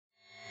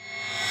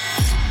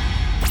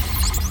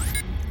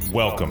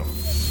Welcome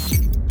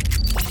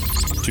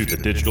to the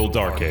Digital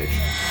Dark Age.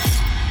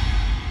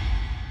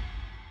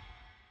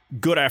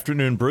 Good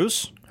afternoon,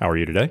 Bruce. How are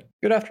you today?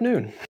 Good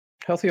afternoon.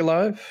 Healthy,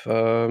 alive.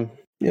 Still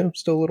a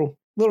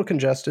little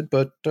congested,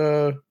 but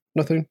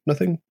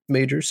nothing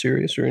major,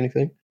 serious, or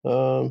anything.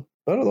 But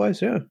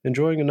otherwise,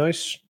 enjoying a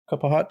nice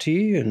cup of hot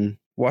tea and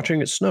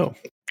watching it snow.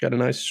 Got a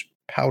nice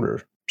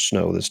powder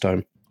snow this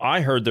time. I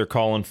heard they're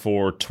calling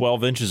for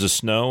 12 inches of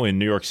snow in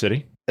New York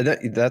City. And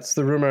that's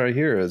the rumor I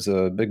hear, is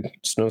a big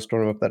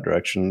snowstorm up that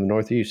direction in the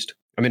Northeast.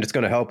 I mean, it's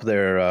going to help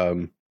their,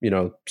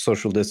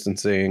 social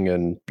distancing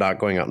and not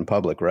going out in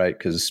public, right?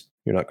 Because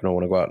you're not going to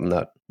want to go out in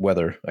that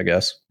weather, I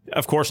guess.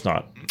 Of course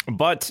not.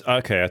 But,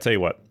 okay, I tell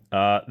you what.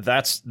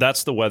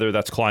 That's the weather.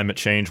 That's climate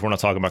change. We're not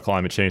talking about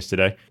climate change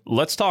today.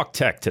 Let's talk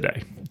tech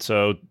today.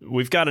 So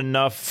we've got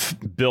enough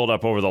build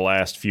up over the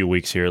last few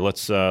weeks here.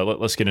 Let's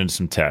get into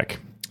some tech.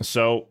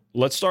 So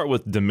let's start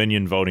with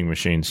Dominion voting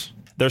machines.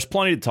 There's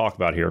plenty to talk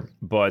about here,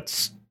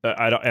 but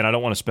I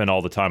don't want to spend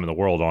all the time in the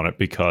world on it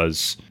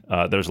because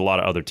there's a lot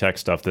of other tech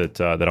stuff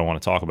that I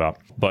want to talk about.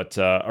 But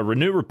a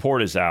Renew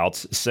report is out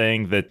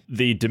saying that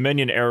the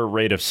Dominion error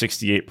rate of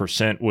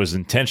 68% was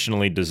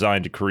intentionally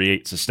designed to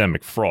create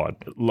systemic fraud.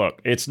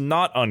 Look, it's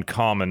not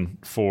uncommon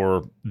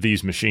for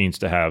these machines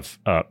to have,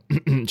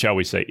 shall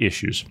we say,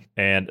 issues.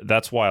 And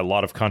that's why a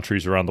lot of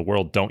countries around the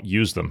world don't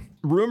use them.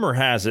 Rumor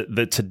has it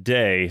that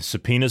today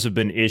subpoenas have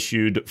been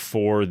issued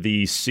for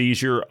the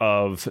seizure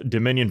of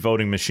Dominion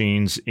voting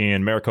machines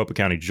in Maricopa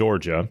County,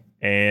 Georgia.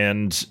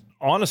 And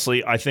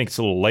honestly, I think it's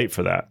a little late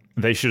for that.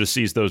 They should have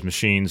seized those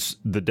machines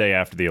the day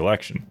after the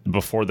election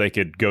before they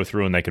could go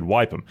through and they could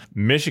wipe them.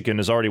 Michigan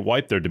has already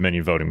wiped their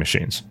Dominion voting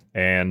machines.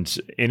 And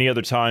any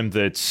other time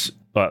that's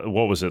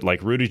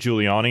like Rudy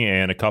Giuliani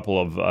and a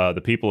couple of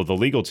the people of the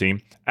legal team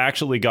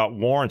actually got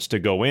warrants to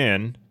go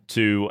in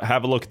to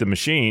have a look at the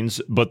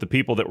machines, but the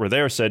people that were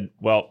there said,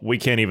 well, we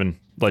can't even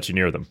let you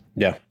near them.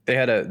 Yeah, they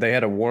had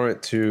a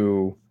warrant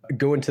to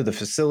go into the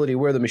facility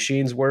where the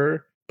machines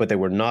were, but they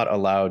were not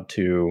allowed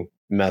to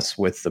mess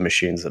with the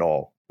machines at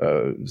all.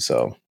 It's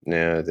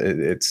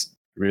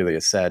really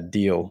a sad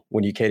deal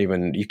when you can't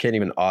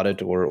even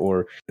audit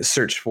or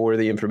search for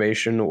the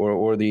information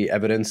or the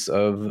evidence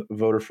of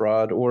voter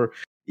fraud or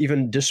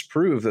even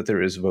disprove that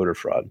there is voter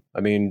fraud. I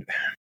mean,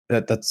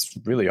 that's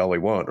really all we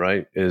want,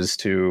 right? Is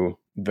to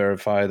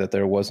verify that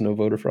there was no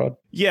voter fraud.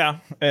 Yeah,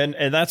 and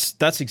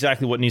that's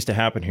exactly what needs to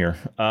happen here.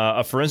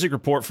 A forensic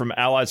report from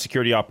Allied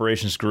Security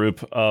Operations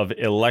Group of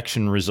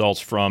election results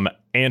from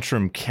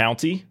Antrim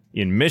County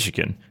in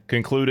Michigan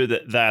concluded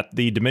that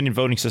the Dominion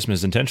voting system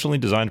is intentionally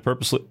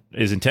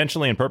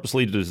and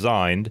purposely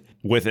designed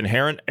with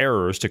inherent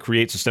errors to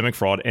create systemic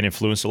fraud and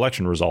influence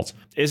election results.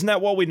 Isn't that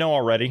what we know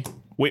already?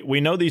 We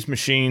know these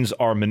machines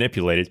are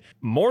manipulated.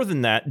 More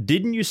than that,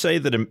 didn't you say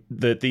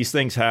that these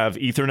things have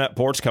Ethernet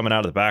ports coming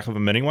out of the back of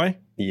them anyway?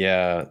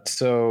 Yeah,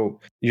 so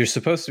you're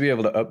supposed to be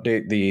able to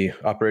update the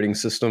operating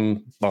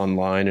system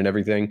online and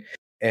everything.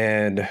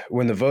 And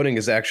when the voting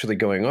is actually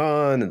going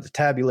on and the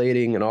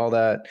tabulating and all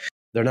that,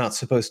 they're not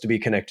supposed to be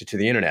connected to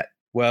the internet.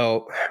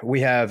 Well, we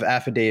have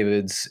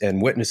affidavits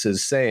and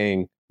witnesses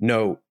saying,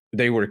 no,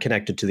 they were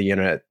connected to the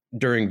internet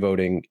during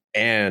voting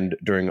and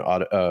during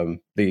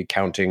the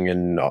counting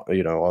and,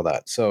 all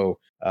that. So,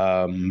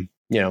 problem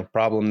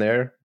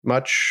there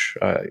much?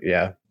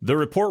 Yeah. The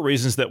report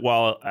reasons that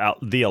while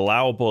the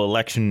allowable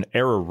election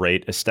error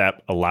rate, I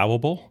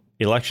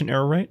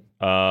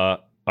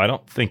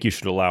don't think you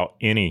should allow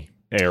any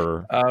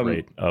error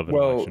rate of an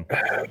election.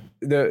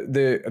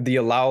 The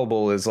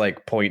allowable is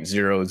like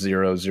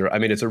 0.000. I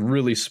mean, it's a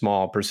really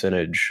small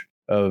percentage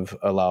of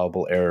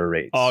allowable error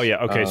rates. Oh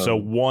yeah, okay. So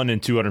 1 in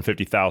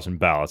 250,000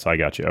 ballots. I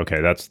got you. Okay,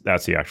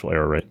 that's the actual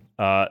error rate.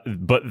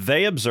 But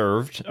they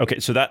observed. Okay,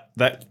 so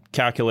that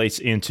calculates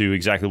into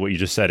exactly what you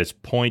just said. It's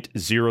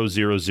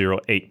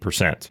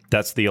 0.0008%.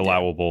 That's the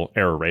allowable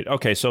error rate.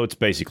 Okay, so it's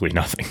basically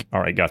nothing. All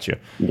right, got you.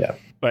 Yeah.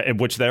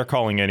 Which they're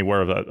calling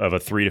anywhere of a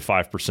 3 to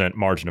 5%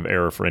 margin of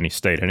error for any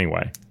state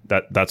anyway.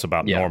 That's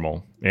about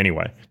normal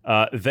anyway.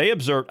 They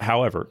observed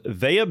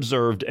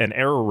an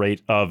error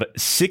rate of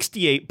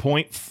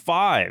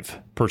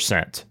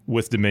 68.5%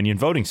 with Dominion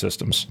voting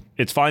systems.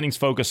 Its findings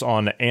focus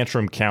on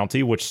Antrim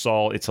County, which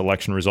saw its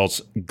election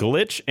results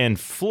glitch and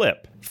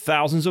flip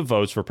thousands of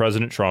votes for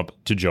President Trump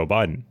to Joe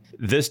Biden.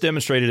 This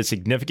demonstrated a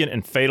significant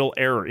and fatal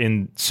error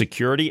in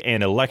security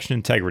and election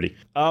integrity.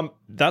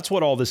 That's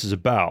what all this is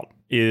about,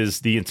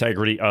 is the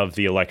integrity of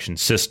the election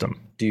system.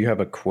 Do you have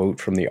a quote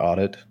from the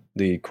audit,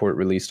 the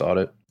court-released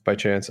audit, by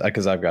chance?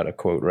 Because I've got a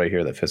quote right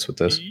here that fits with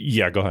this.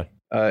 Yeah, go ahead.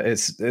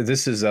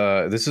 This is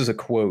a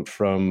quote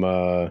from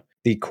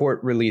the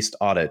court-released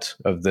audit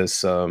of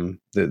this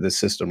this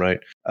system,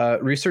 right?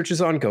 Research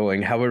is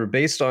ongoing. However,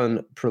 based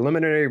on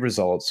preliminary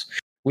results,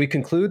 we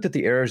conclude that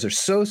the errors are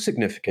so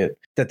significant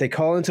that they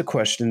call into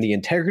question the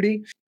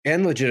integrity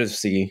and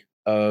legitimacy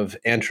of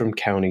Antrim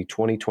County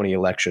 2020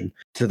 election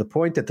to the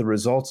point that the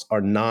results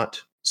are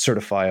not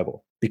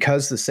certifiable.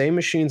 Because the same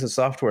machines and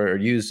software are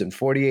used in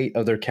 48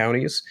 other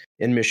counties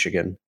in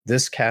Michigan,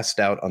 this cast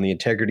doubt on the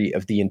integrity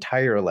of the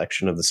entire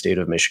election of the state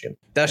of Michigan.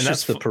 That's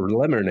just the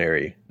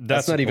preliminary.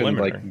 That's not even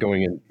like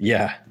going in.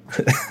 Yeah.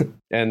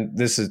 And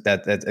this is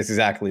that's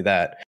exactly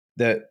that.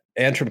 The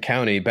Antrim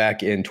County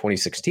back in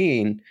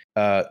 2016,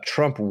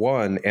 Trump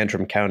won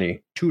Antrim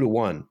County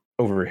 2-1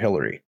 over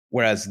Hillary.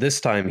 Whereas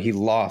this time he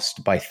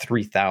lost by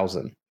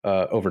 3,000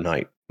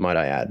 overnight, might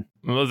I add.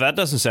 Well, that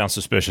doesn't sound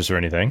suspicious or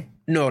anything.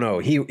 No.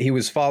 He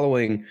was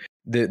following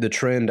the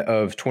trend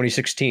of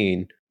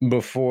 2016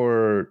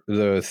 before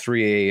the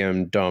 3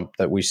 a.m. dump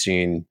that we've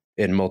seen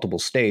in multiple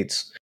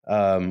states,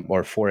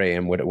 or 4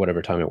 a.m.,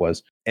 whatever time it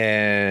was.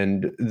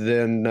 And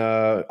then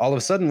all of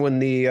a sudden, when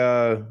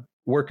the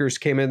workers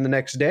came in the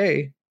next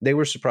day, they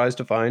were surprised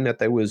to find that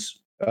there was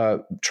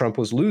Trump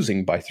was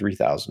losing by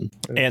 3,000.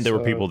 And there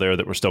were people there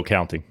that were still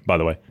counting, by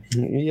the way.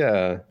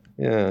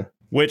 Yeah.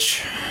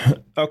 Which,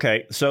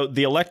 okay, so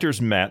the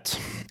electors met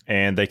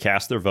and they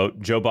cast their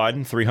vote. Joe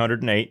Biden,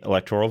 308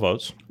 electoral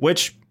votes,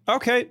 which,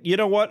 okay, you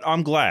know what?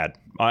 I'm glad.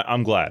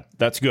 I'm glad.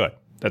 That's good.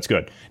 That's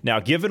good. Now,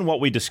 given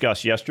what we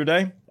discussed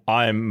yesterday,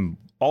 I'm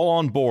all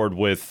on board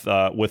with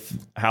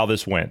how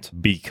this went,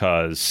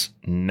 because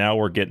now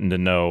we're getting to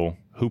know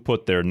who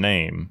put their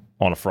name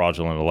on a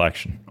fraudulent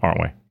election,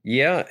 aren't we?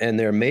 Yeah, and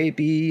there may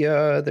be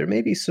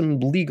some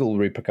legal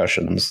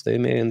repercussions. They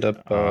may end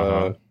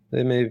up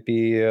they may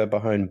be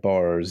behind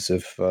bars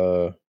if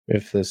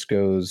this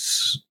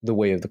goes the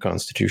way of the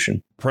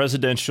Constitution.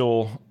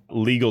 Presidential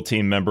legal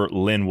team member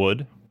Lin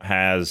Wood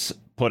has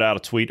put out a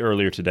tweet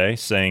earlier today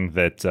saying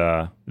that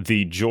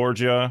the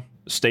Georgia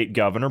state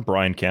governor,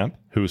 Brian Kemp,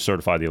 who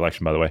certified the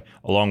election, by the way,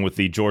 along with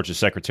the Georgia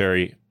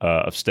Secretary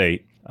of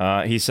State,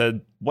 he said,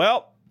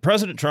 well,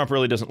 President Trump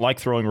really doesn't like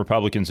throwing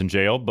Republicans in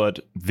jail, but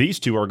these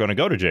two are going to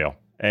go to jail.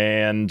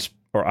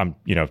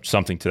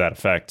 Something to that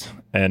effect.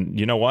 And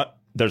you know what?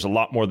 There's a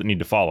lot more that need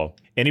to follow.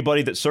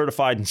 Anybody that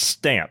certified and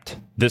stamped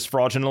this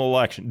fraudulent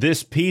election,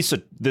 this piece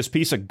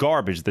of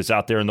garbage that's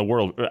out there in the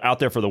world, out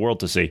there for the world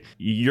to see,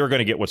 you're going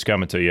to get what's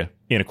coming to you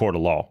in a court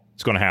of law.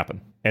 It's going to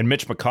happen. And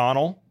Mitch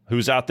McConnell,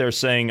 who's out there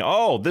saying,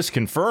 oh, this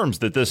confirms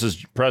that this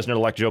is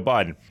President-elect Joe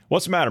Biden.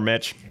 What's the matter,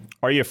 Mitch?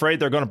 Are you afraid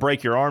they're going to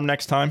break your arm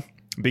next time?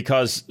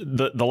 Because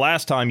the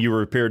last time you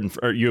appeared in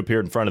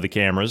front of the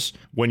cameras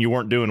when you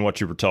weren't doing what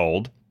you were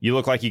told, you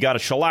look like you got a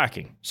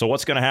shellacking. So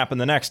what's going to happen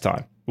the next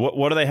time?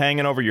 What are they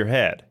hanging over your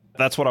head?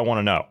 That's what I want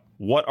to know.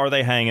 What are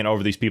they hanging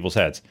over these people's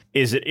heads?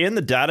 Is it in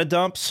the data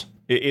dumps?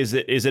 Is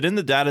it in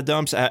the data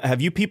dumps?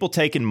 Have you people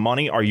taken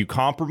money? Are you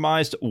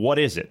compromised? What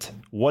is it?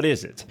 What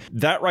is it?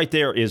 That right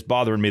there is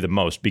bothering me the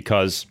most,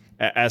 because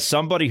as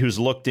somebody who's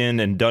looked in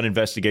and done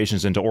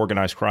investigations into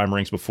organized crime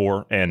rings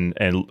before and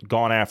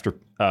gone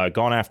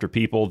after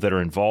people that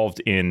are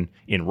involved in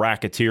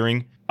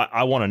racketeering,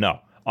 I want to know.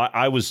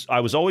 I was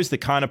always the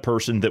kind of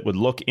person that would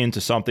look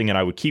into something and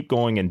I would keep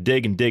going and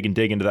dig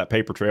into that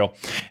paper trail,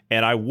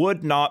 and I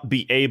would not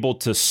be able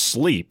to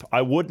sleep.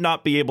 I would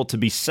not be able to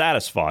be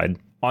satisfied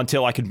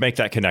until I could make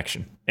that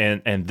connection.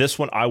 And this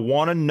one, I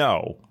want to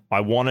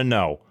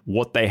know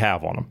what they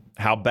have on them.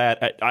 How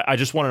bad? I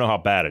just want to know how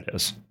bad it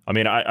is. I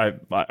mean, I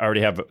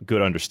already have a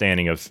good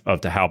understanding as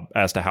to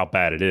how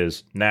bad it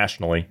is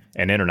nationally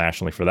and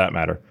internationally, for that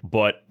matter.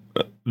 But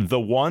the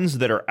ones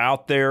that are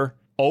out there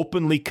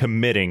openly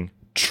committing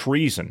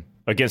treason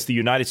against the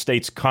United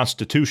States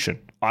Constitution,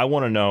 I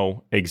want to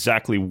know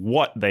exactly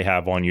what they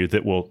have on you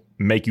that will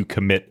make you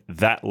commit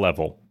that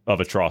level of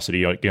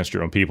atrocity against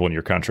your own people and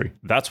your country.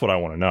 That's what I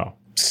want to know.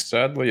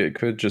 Sadly, it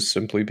could just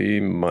simply be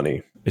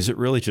money. Is it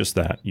really just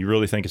that? You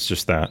really think it's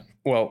just that?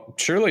 Well,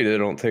 surely they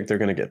don't think they're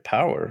going to get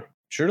power.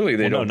 Surely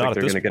they don't think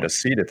they're going to get a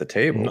seat at the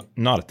table.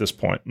 Not at this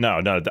point. No.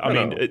 I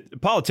mean,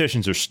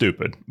 politicians are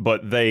stupid,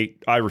 but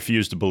I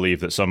refuse to believe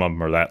that some of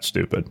them are that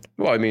stupid.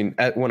 Well, I mean,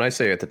 when I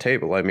say at the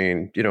table, I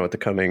mean, at the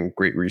coming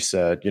Great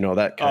Reset, that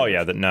kind of... Oh,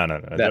 yeah. No.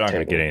 They're not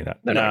going to get any of that.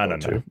 No.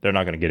 They're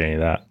not going to get any of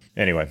that.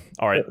 Anyway,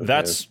 all right.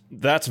 That's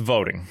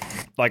voting.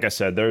 Like I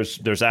said,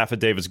 there's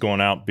affidavits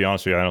going out. To be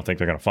honest with you, I don't think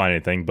they're going to find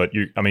anything. But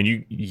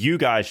you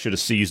guys should have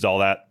seized all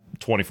that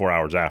 24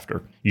 hours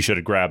after. You should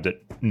have grabbed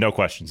it, no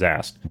questions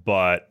asked.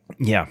 But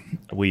yeah,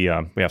 we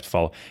have to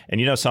follow. And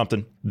you know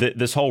something?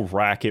 This whole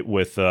racket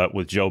with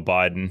Joe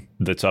Biden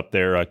that's up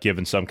there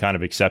giving some kind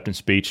of acceptance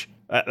speech.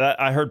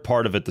 I heard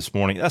part of it this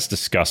morning. That's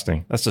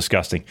disgusting.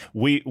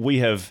 We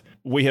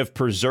have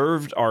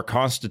preserved our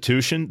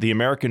Constitution. The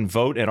American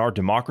vote and our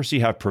democracy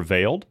have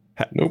prevailed.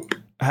 Nope.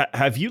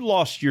 Have you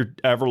lost your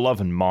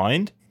ever-loving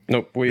mind?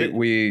 Nope.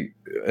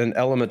 An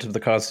element of the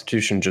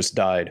Constitution just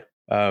died.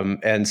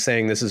 And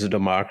saying this is a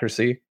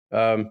democracy,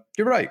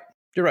 you're right.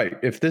 You're right.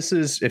 If this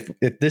is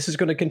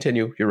going to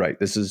continue, you're right.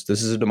 This is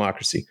a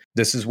democracy.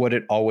 This is what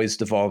it always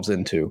devolves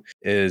into,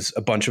 is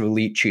a bunch of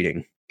elite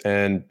cheating,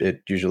 and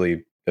it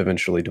usually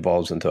eventually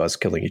devolves into us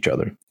killing each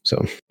other.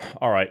 So,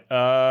 all right.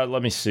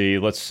 Let me see.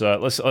 Let's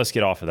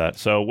get off of that.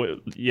 So, we're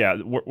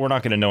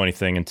not going to know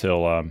anything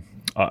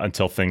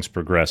until things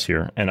progress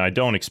here, and I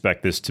don't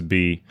expect this to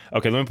be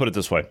okay. Let me put it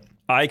this way.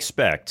 I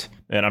expect,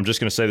 and I'm just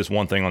going to say this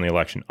one thing on the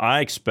election, I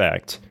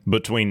expect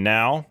between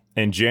now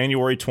and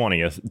January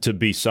 20th to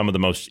be some of the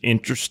most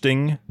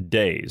interesting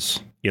days,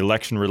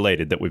 election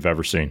related, that we've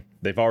ever seen.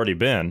 They've already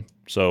been,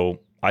 so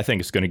I think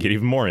it's going to get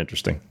even more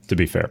interesting, to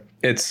be fair.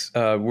 It's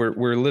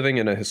we're living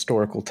in a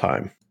historical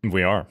time.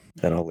 We are.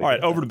 All right,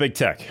 over to big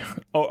tech.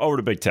 Over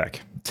to big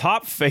tech.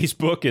 Top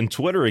Facebook and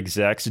Twitter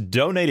execs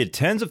donated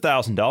tens of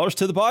thousands of dollars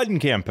to the Biden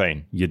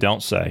campaign. You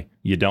don't say.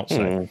 You don't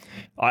say.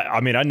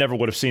 I mean, I never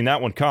would have seen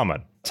that one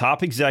coming.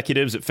 Top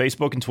executives at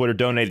Facebook and Twitter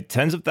donated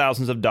tens of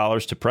thousands of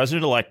dollars to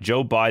President-elect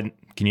Joe Biden.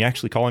 Can you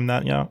actually call him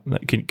that? Yeah.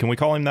 Can we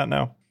call him that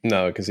now?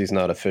 No, because he's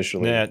not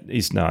officially. Yeah,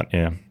 he's not.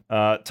 Yeah.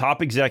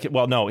 Top executive.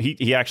 Well, no,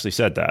 he actually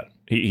said that.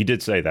 He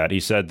did say that. He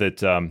said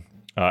that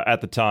at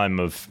the time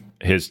of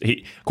of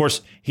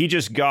course, he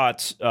just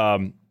got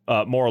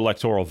more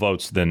electoral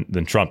votes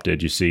than Trump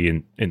did, you see,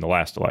 in the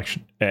last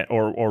election,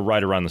 or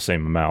right around the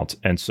same amount.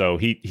 And so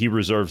he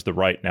reserves the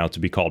right now to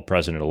be called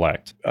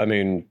president-elect. I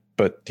mean,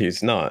 but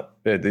he's not.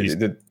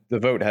 The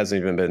vote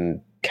hasn't even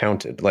been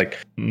counted. Like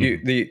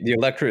the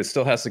electorate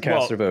still has to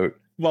cast their vote.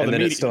 Well, and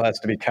then it still has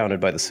to be counted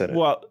by the Senate.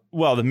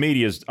 Well, the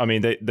media's. I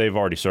mean, they've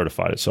already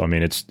certified it, so I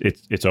mean,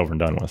 it's over and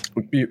done with.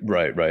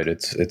 Right.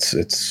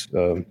 It's.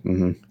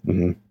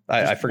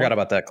 I forgot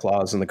about that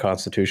clause in the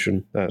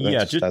Constitution.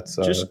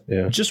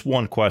 Just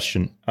one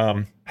question.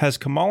 Has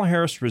Kamala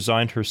Harris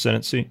resigned her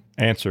Senate seat?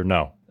 Answer: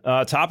 no.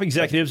 Top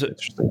executives.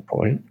 Interesting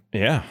point.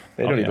 Yeah,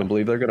 they don't even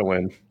believe they're going to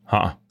win.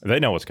 They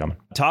know what's coming.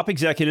 Top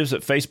executives at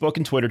Facebook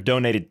and Twitter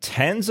donated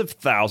tens of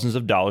thousands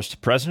of dollars to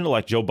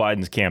President-elect Joe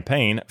Biden's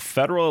campaign.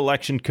 Federal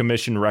Election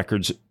Commission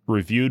records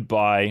reviewed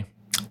by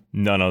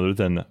none other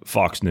than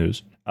Fox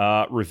News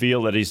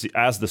reveal that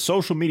as the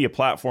social media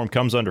platform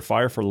comes under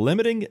fire for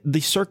limiting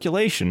the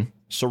circulation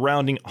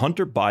surrounding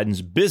Hunter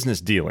Biden's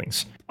business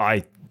dealings.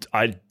 I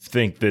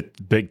think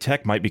that big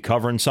tech might be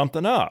covering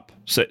something up.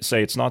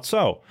 Say it's not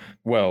so.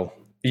 Well,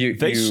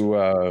 they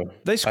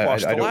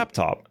squashed the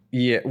laptop.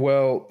 Yeah,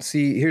 well,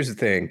 see, here's the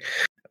thing.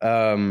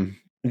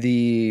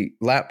 The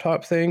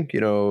laptop thing,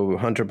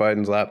 Hunter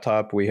Biden's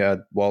laptop, we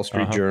had Wall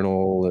Street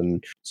Journal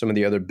and some of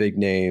the other big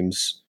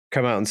names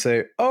come out and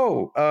say,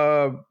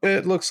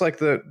 it looks like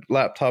the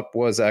laptop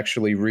was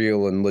actually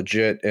real and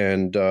legit,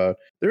 and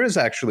there is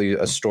actually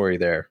a story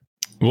there.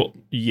 Well,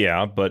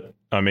 yeah, but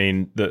I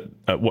mean,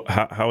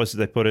 how is it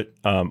they put it?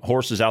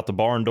 Horses out the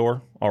barn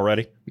door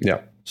already?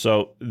 Yeah.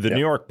 So the New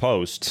York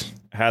Post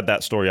had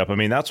that story up. I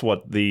mean, that's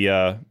what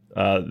the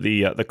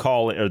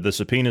call or the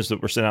subpoenas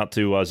that were sent out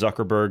to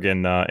Zuckerberg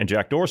and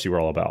Jack Dorsey were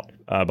all about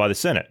by the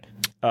Senate.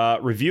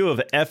 Review of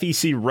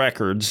FEC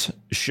records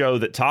show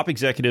that top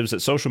executives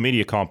at social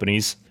media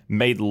companies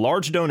made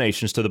large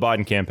donations to the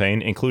Biden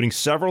campaign, including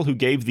several who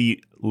gave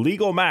the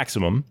legal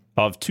maximum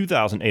of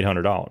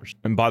 $2,800.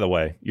 And by the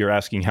way, you're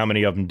asking how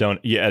many of them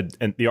don't. Yeah,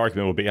 and the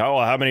argument would be,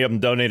 how many of them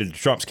donated to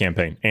Trump's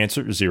campaign?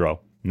 Answer: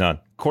 zero. None.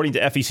 According to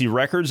FEC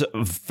records,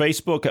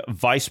 Facebook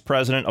Vice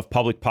President of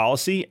Public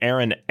Policy,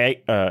 Aaron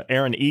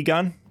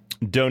Egan,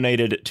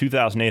 donated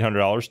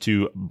 $2,800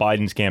 to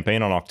Biden's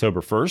campaign on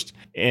October 1st.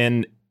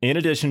 And in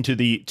addition to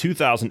the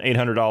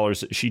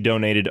 $2,800 she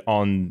donated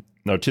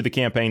to the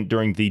campaign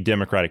during the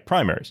Democratic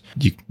primaries.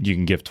 You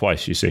can give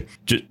twice, you see,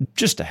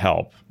 just to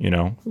help.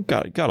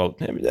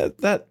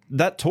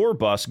 That tour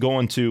bus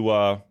going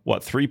to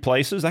 3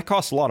 places, that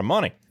costs a lot of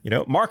money.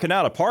 Marking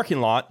out a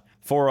parking lot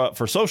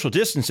for social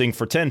distancing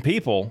for 10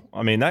 people,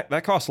 I mean,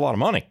 that costs a lot of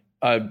money.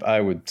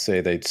 I would say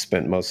they'd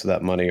spent most of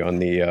that money on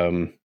the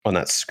on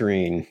that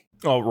screen.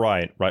 Oh,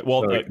 right.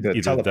 Well,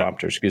 the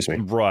teleprompter, excuse me.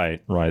 Right.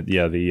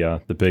 Yeah,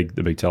 the big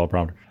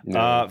teleprompter. No.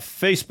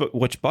 Facebook,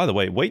 which, by the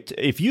way,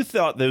 if you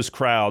thought those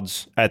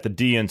crowds at the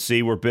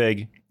DNC were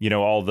big,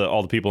 all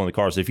the people in the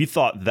cars, if you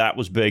thought that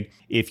was big,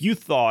 if you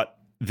thought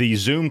the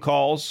Zoom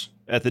calls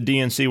at the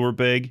DNC were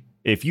big,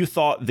 if you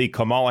thought the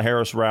Kamala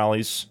Harris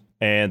rallies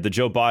and the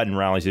Joe Biden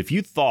rallies, if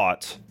you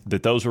thought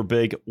that those were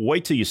big,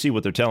 wait till you see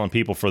what they're telling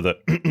people for the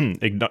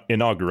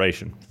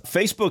inauguration.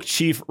 Facebook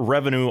Chief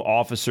Revenue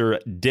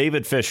Officer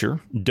David Fisher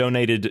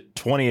donated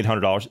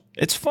 $2,800.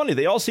 It's funny,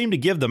 they all seem to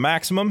give the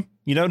maximum.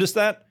 You notice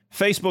that?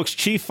 Facebook's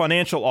Chief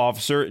Financial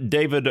Officer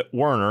David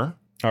Wehner,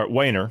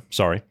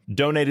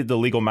 donated the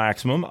legal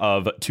maximum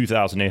of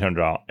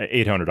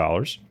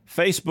 $2,800.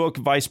 Facebook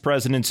Vice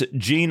Presidents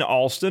Gene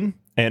Alston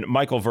and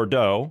Michael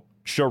Verdeau,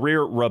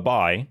 Sharir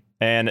Rabai,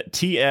 and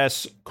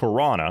T.S.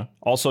 Corona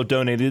also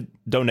donated,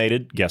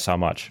 guess how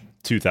much?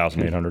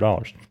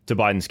 $2,800 to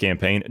Biden's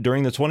campaign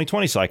during the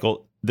 2020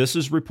 cycle. This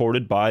is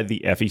reported by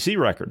the FEC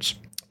records.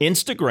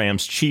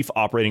 Instagram's Chief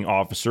Operating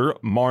Officer,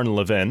 Marn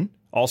Levin,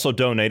 also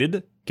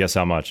donated, guess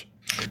how much?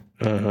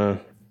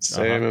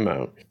 Same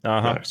amount.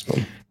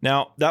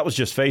 Now, that was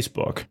just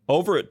Facebook.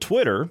 Over at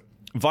Twitter,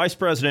 Vice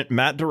President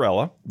Matt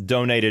Darella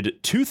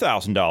donated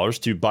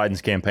 $2,000 to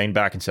Biden's campaign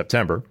back in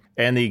September,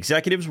 and the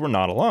executives were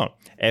not alone.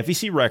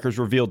 FEC records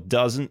revealed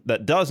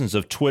that dozens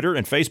of Twitter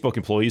and Facebook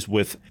employees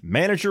with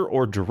manager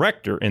or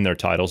director in their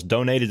titles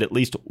donated at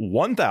least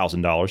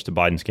 $1,000 to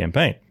Biden's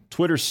campaign.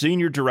 Twitter's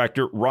senior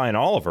director, Ryan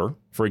Oliver,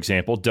 for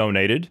example,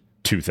 donated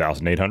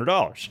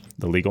 $2,800,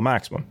 the legal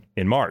maximum,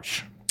 in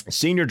March.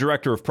 Senior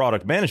Director of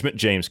Product Management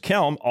James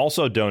Kelm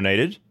also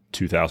donated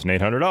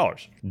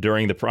 $2,800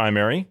 during the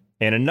primary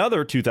and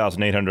another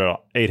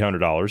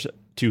 $2,800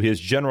 to his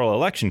general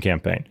election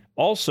campaign,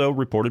 also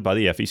reported by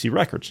the FEC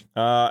records.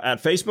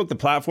 At Facebook, the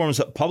platform's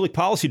public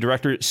policy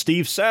director,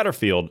 Steve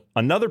Satterfield,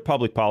 another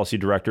public policy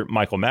director,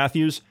 Michael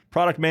Matthews,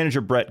 product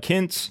manager, Brett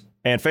Kintz,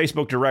 and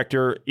Facebook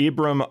director,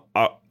 Ibram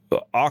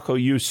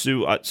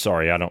Akoyusu.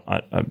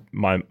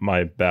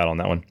 My bad on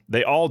that one.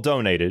 They all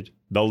donated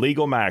the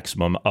legal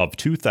maximum of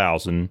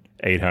 $2,800.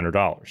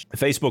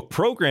 Facebook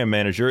program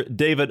manager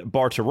David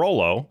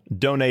Bartarolo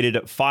donated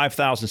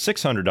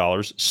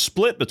 $5,600,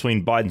 split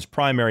between Biden's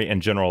primary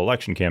and general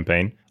election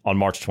campaign on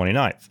March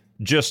 29th.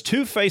 Just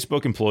 2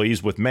 Facebook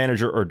employees with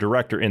manager or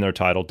director in their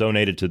title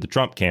donated to the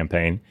Trump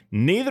campaign,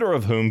 neither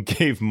of whom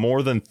gave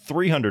more than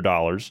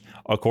 $300,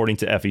 according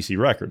to FEC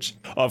records.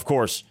 Of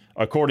course,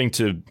 according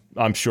to,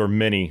 I'm sure,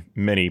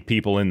 many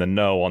people in the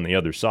know on the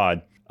other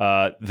side,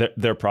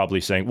 they're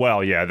probably saying,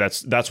 well, yeah,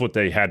 that's what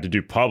they had to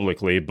do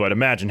publicly, but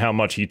imagine how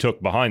much he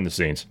took behind the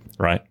scenes,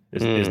 right?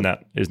 Isn't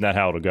that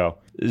how it'll go?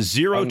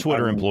 Zero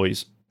Twitter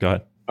employees. Go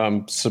ahead.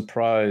 I'm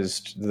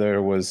surprised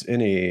there was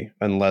any,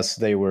 unless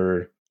they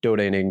were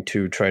donating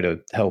to try to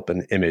help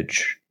an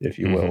image, if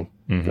you will,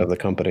 of the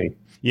company.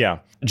 Yeah.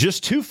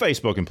 Just 2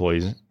 Facebook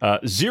employees,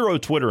 0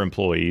 Twitter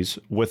employees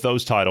with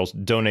those titles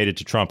donated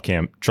to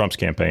Trump's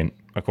campaign,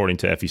 according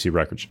to FEC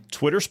records.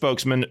 Twitter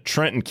spokesman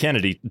Trenton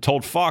Kennedy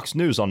told Fox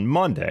News on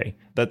Monday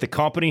that the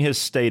company has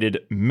stated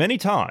many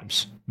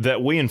times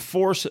that we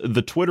enforce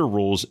the Twitter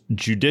rules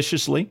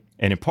judiciously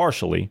and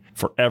impartially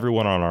for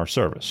everyone on our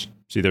service.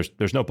 See,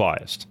 there's no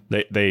bias.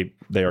 They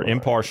are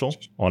impartial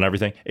on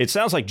everything. It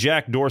sounds like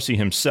Jack Dorsey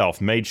himself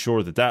made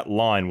sure that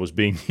line was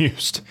being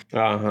used.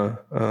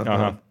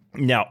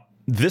 Now,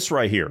 this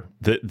right here,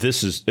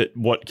 this is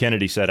what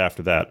Kennedy said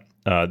after that.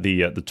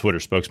 The Twitter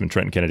spokesman,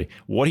 Trenton Kennedy.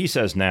 What he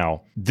says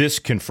now, this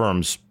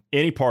confirms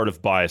any part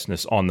of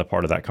biasness on the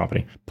part of that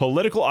company.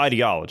 Political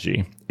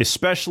ideology,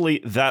 especially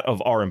that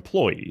of our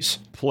employees,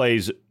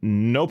 plays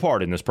no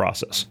part in this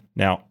process.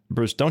 Now,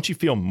 Bruce, don't you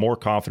feel more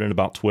confident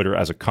about Twitter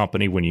as a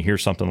company when you hear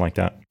something like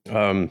that?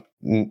 No,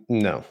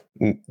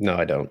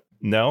 I don't.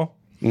 No?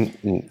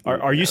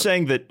 Are you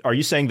saying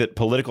that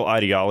political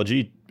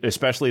ideology,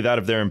 especially that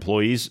of their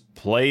employees,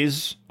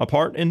 plays a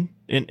part in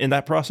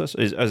that process?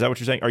 Is that what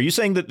you're saying? Are you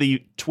saying that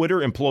the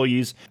Twitter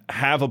employees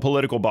have a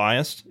political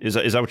bias? Is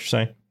that what you're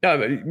saying?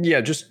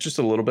 Yeah, just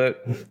a little bit.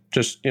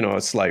 Just,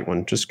 a slight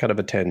one. Just kind of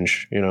a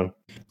tinge,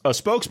 A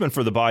spokesman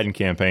for the Biden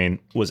campaign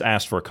was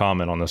asked for a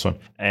comment on this one,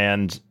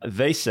 and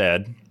they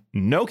said,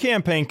 no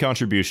campaign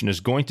contribution is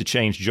going to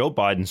change Joe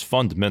Biden's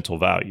fundamental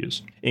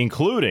values,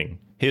 including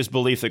his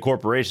belief that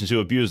corporations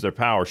who abuse their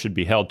power should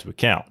be held to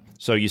account.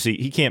 So you see,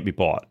 he can't be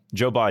bought.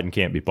 Joe Biden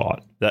can't be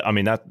bought.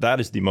 That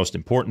is the most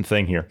important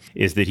thing here,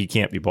 is that he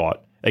can't be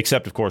bought,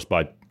 except, of course,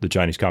 by the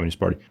Chinese Communist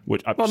Party,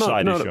 which issue,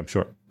 I'm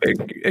sure.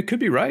 It could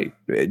be right.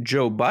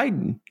 Joe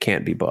Biden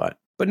can't be bought.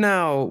 But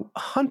now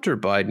Hunter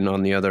Biden,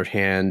 on the other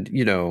hand,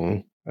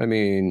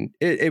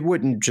 it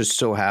wouldn't just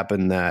so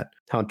happen that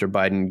Hunter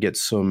Biden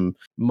gets some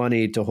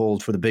money to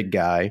hold for the big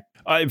guy.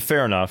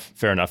 Fair enough.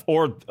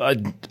 Or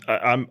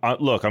I'm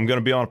going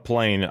to be on a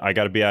plane. I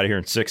got to be out of here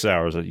in 6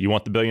 hours. You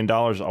want the $1 billion?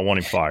 I want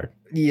him fired.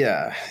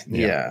 Yeah.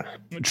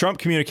 Trump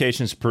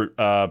communications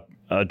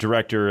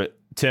director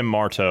Tim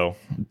Marto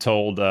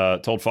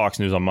told Fox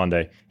News on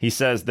Monday. He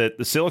says that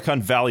the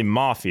Silicon Valley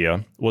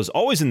Mafia was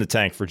always in the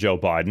tank for Joe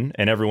Biden,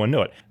 and everyone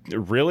knew it.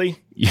 Really?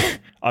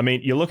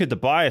 You look at the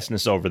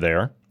biasness over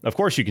there. Of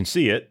course, you can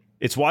see it.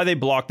 It's why they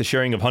blocked the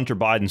sharing of Hunter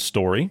Biden's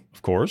story,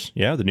 of course.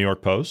 Yeah, the New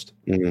York Post.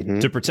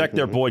 To protect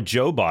their boy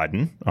Joe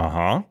Biden.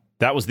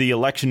 That was the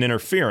election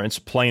interference,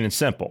 plain and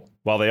simple.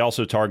 While they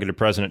also targeted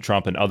President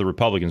Trump and other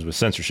Republicans with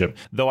censorship.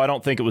 Though I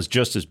don't think it was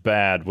just as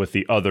bad with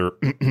the other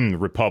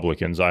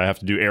Republicans. I have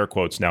to do air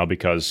quotes now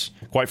because,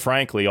 quite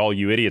frankly, all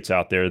you idiots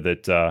out there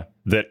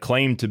that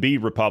claim to be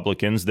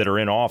Republicans that are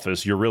in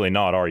office, you're really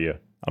not, are you?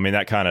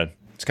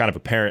 It's kind of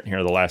apparent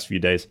here the last few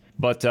days.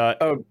 But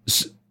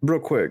real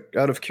quick,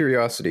 out of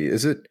curiosity,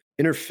 is it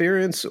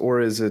interference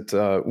or is it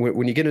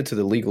when you get into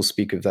the legal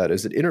speak of that,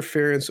 is it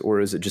interference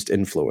or is it just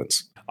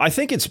influence? I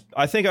think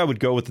I would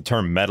go with the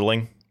term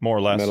meddling, more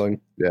or less.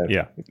 Meddling,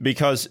 yeah.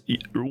 Because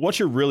what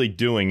you're really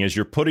doing is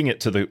you're putting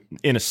it to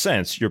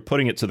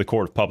the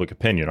court of public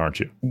opinion, aren't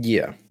you?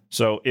 Yeah.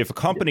 So if a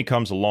company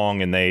comes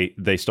along and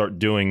they start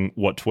doing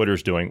what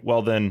Twitter's doing,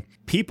 well, then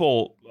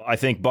people, I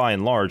think by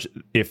and large,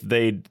 if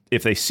they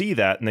see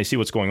that and they see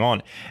what's going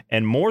on,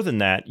 and more than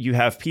that, you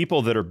have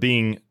people that are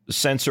being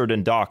censored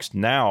and doxxed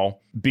now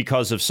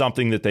because of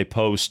something that they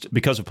post,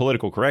 because of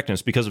political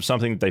correctness, because of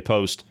something that they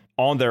post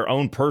on their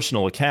own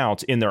personal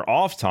accounts in their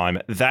off time,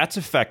 that's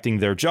affecting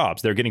their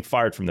jobs. They're getting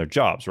fired from their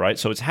jobs, right?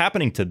 So it's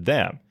happening to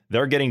them.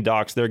 They're getting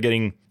doxxed, they're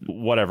getting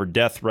whatever,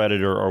 death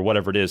threatened or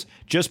whatever it is,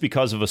 just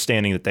because of a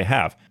standing that they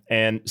have.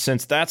 And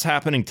since that's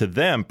happening to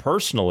them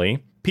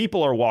personally,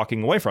 people are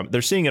walking away from it.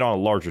 They're seeing it on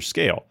a larger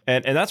scale.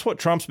 And that's what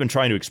Trump's been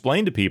trying to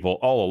explain to people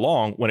all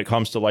along when it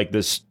comes to like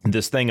this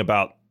thing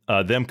about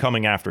them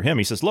coming after him.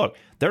 He says, look,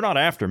 they're not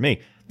after me.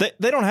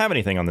 They don't have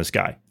anything on this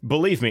guy.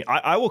 Believe me,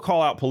 I will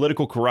call out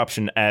political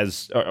corruption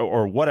as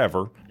or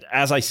whatever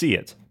as I see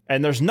it.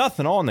 And there's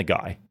nothing on the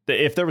guy.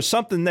 If there was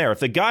something there, if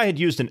the guy had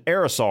used an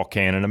aerosol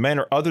can in a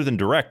manner other than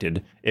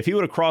directed, if he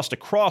would have crossed a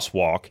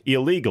crosswalk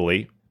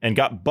illegally and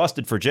got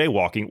busted for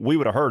jaywalking, we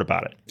would have heard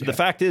about it. Yeah. The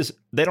fact is,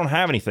 they don't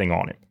have anything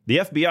on him. The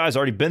FBI has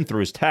already been through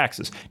his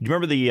taxes. Do you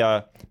remember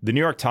the New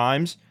York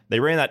Times?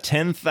 They ran that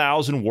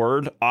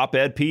 10,000-word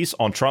op-ed piece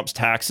on Trump's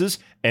taxes,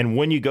 and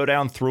when you go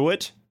down through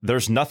it,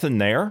 there's nothing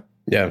there.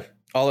 Yeah,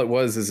 all it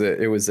was is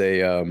it was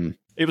the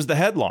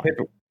headline.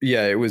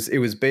 Yeah, it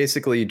was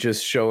basically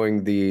just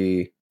showing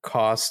the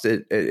cost,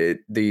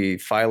 the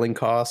filing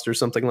cost or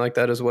something like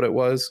that is what it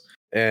was.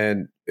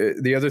 And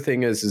the other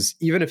thing is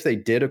even if they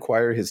did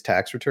acquire his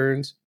tax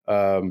returns,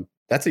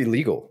 that's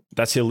illegal.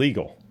 That's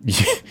illegal.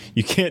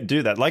 You can't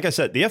do that. Like I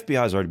said, the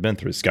FBI has already been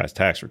through this guy's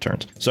tax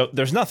returns. So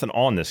there's nothing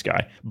on this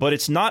guy. But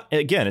it's not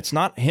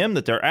him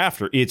that they're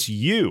after. It's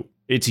you.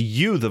 It's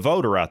you, the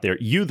voter out there.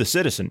 You, the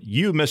citizen.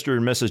 You, Mr.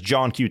 and Mrs.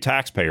 John Q.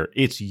 taxpayer.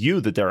 It's you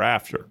that they're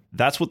after.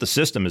 That's what the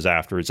system is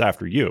after. It's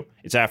after you.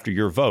 It's after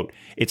your vote.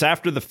 It's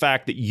after the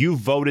fact that you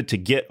voted to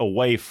get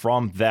away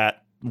from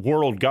that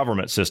world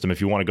government system,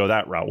 if you want to go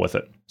that route with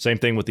it. Same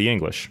thing with the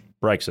English.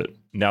 Brexit.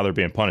 Now they're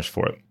being punished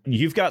for it.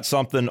 You've got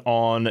something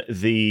on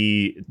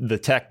the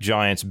tech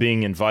giants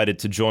being invited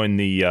to join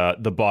the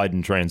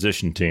Biden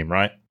transition team,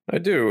 right? I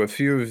do. A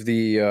few of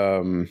the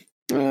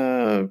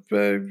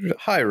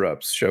higher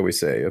ups, shall we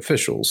say,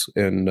 officials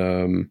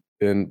I'll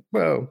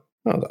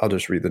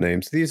just read the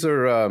names. These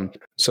are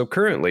so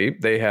currently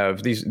they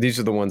have these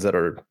are the ones that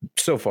are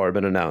so far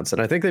been announced,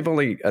 and I think they've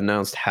only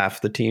announced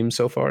half the team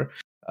so far.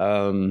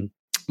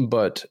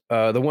 But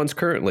the ones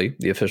currently,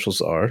 the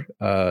officials are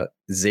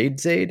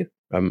Zaid.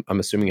 I'm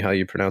assuming how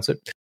you pronounce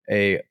it,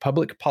 a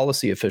public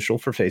policy official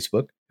for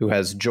Facebook who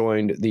has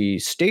joined the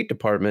State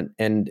Department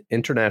and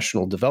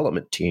international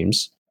development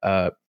teams.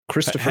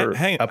 Christopher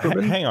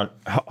Upperman. Hang on.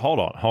 Hold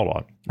on.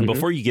 Mm-hmm.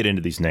 Before you get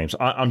into these names,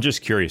 I'm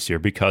just curious here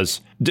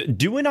because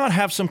do we not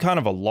have some kind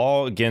of a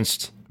law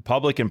against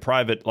public and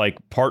private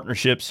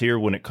partnerships here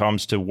when it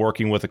comes to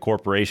working with a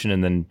corporation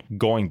and then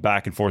going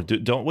back and forth?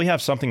 Don't we have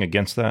something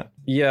against that?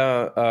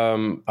 Yeah,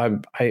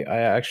 I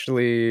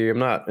actually am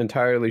not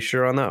entirely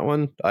sure on that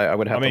one. I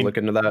would have to look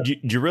into that. Do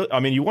you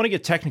really? You want to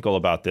get technical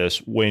about this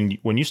when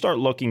you start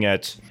looking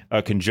at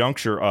a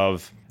conjuncture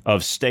of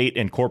state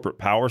and corporate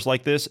powers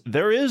like this.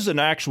 There is an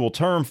actual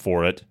term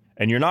for it,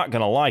 and you're not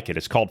going to like it.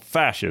 It's called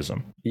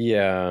fascism.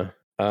 Yeah.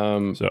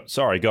 So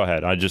sorry, go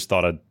ahead. I just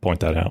thought I'd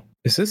point that out.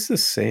 Is this the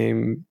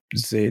same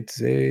Zaid?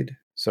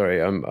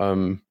 Sorry, I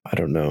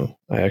don't know.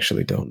 I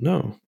actually don't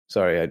know.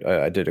 Sorry,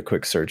 I did a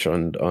quick search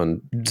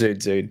on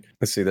Zaid.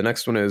 Let's see. The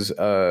next one is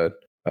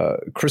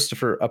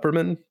Christopher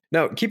Upperman.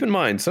 Now, keep in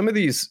mind, some of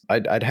these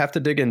I'd have to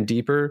dig in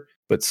deeper,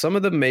 but some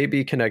of them may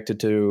be connected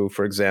to,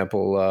 for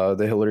example,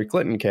 the Hillary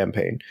Clinton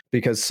campaign,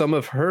 because some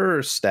of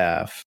her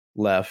staff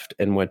left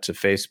and went to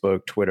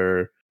Facebook,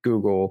 Twitter,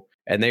 Google,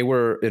 and they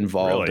were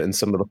involved in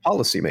some of the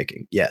policy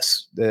making.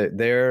 Yes,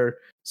 they're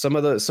some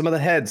of the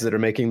heads that are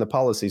making the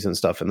policies and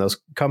stuff, and those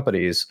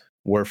companies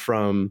were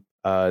from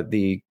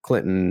the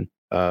Clinton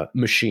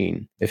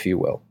machine, if you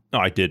will. No,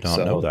 I did not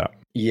know that.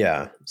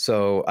 Yeah.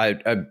 So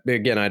I'd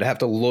have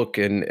to look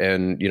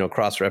and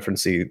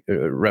cross-reference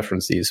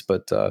these.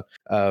 But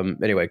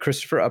anyway,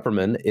 Christopher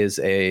Upperman is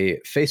a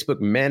Facebook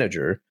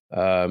manager.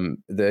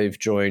 They've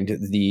joined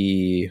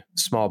the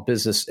Small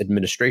Business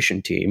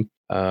Administration team.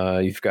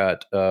 You've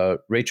got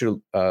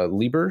Rachel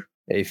Lieber,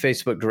 a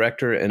Facebook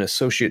director and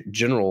associate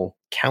general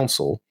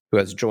counsel, who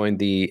has joined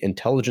the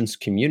intelligence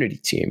community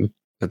team.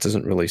 That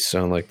doesn't really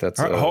sound like that's.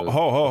 Hold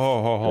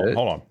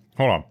on.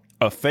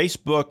 A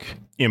Facebook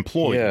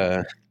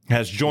employee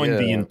has joined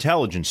the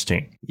intelligence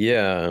team.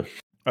 Yeah.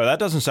 Oh, that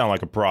doesn't sound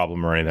like a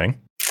problem or anything.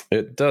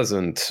 It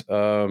doesn't.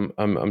 I'm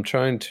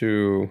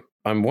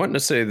wanting to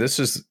say this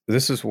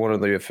is one of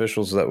the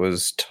officials that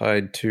was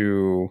tied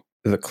to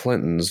the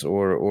Clintons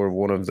or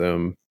one of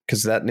them,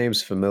 because that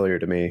name's familiar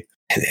to me.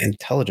 The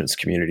intelligence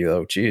community,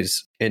 though,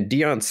 geez. And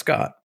Dion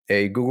Scott,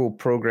 a Google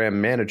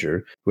program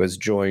manager who has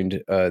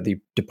joined the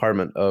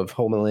Department of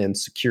Homeland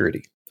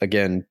Security.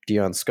 Again,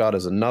 Dion Scott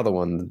is another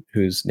one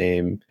whose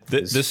name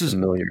is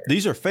familiar.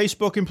 These are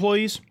Facebook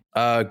employees?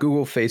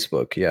 Google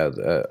Facebook,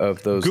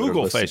 of those.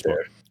 Google Facebook.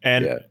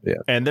 There.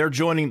 And they're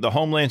joining the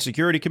Homeland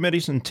Security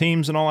committees and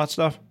teams and all that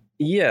stuff?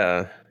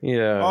 Yeah.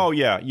 Oh,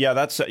 yeah.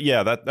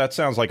 That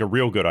sounds like a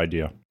real good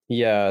idea.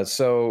 Yeah.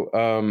 So,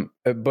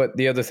 but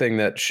the other thing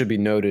that should be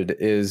noted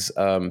is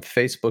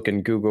Facebook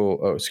and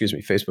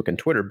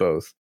Twitter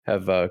both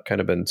have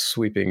kind of been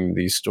sweeping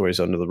these stories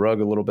under the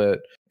rug a little bit.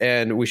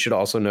 And we should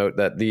also note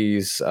that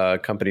these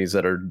companies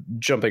that are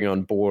jumping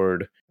on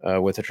board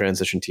with the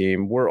transition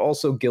team were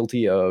also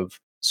guilty of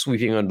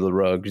sweeping under the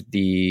rug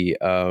the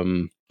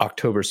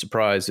October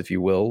surprise, if you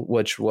will,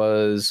 which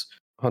was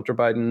Hunter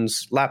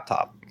Biden's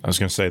laptop. I was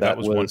going to say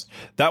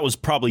that was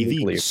probably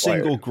the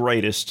single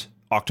greatest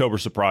October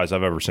surprise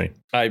I've ever seen.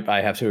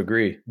 I have to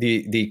agree.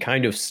 The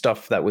kind of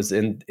stuff that was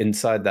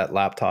inside that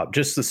laptop,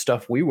 just the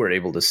stuff we were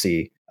able to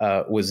see,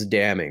 was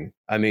damning.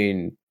 I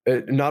mean,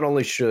 not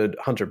only should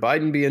Hunter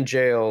Biden be in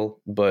jail,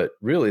 but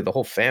really the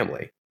whole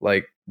family.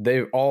 Like,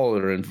 they all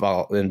are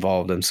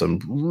involved in some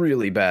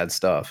really bad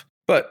stuff.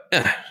 But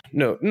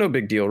no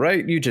big deal,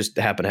 right? You just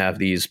happen to have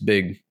these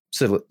big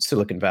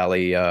Silicon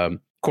Valley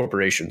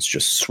corporations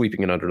just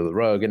sweeping it under the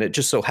rug, and it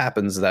just so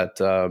happens that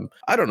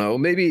I don't know,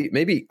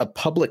 maybe a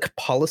public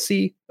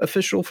policy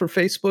official for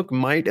Facebook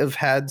might have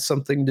had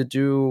something to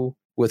do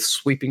with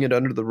sweeping it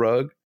under the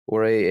rug,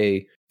 or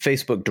a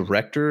Facebook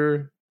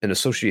director, an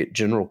associate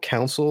general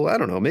counsel. I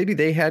don't know, maybe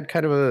they had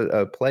kind of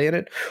a play in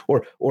it,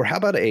 or how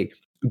about a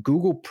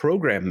Google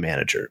program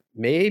manager?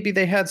 Maybe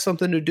they had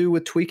something to do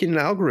with tweaking an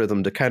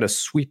algorithm to kind of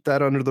sweep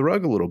that under the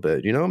rug a little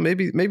bit.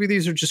 Maybe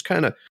these are just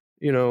kind of,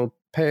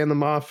 paying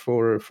them off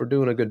for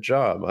doing a good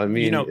job. I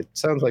mean, it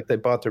sounds like they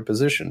bought their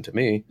position to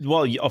me.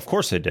 Well, of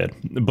course they did.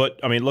 But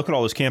I mean, look at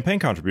all those campaign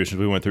contributions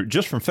we went through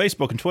just from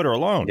Facebook and Twitter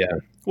alone. Yeah.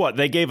 What,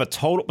 they gave a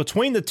total,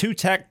 between the two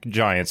tech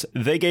giants,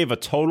 they gave a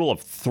total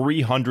of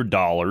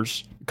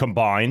 $300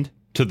 combined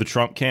to the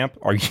Trump camp.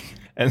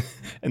 And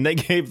they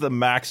gave the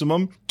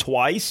maximum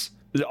twice.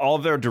 All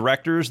of their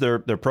directors, their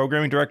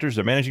programming directors,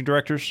 their managing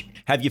directors.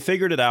 Have you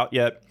figured it out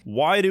yet?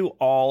 Why do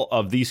all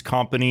of these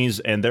companies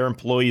and their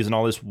employees and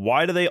all this,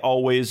 why do they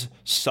always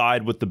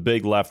side with the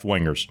big left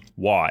wingers?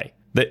 Why?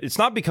 It's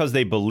not because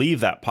they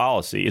believe that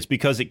policy. It's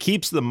because it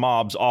keeps the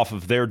mobs off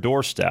of their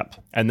doorstep,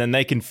 and then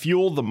they can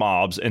fuel the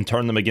mobs and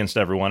turn them against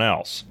everyone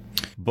else.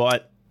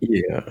 But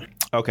yeah,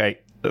 okay.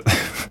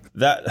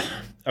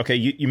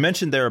 You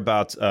mentioned there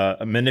about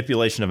a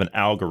manipulation of an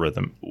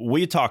algorithm.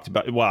 We talked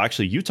about, well,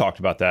 actually, you talked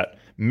about that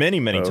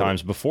many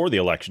times before the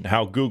election,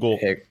 how Google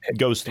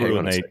goes through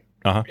and they...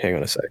 Hang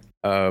on a sec.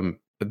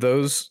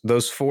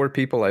 Those four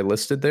people I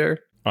listed there,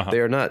 they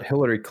are not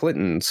Hillary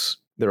Clinton's.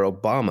 They're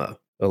Obama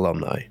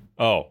alumni.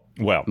 Oh,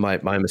 well.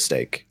 My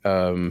mistake.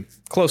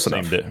 Close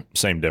enough.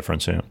 Same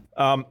difference, yeah.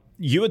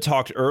 You had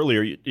talked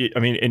earlier. I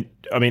mean,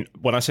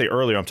 when I say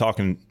earlier, I'm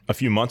talking a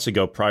few months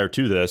ago prior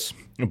to this,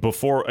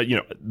 before,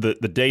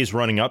 the days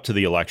running up to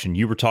the election,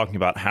 you were talking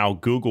about how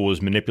Google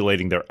was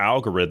manipulating their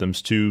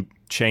algorithms to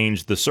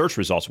change the search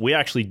results. We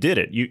actually did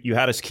it. You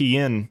had us key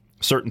in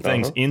certain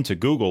things into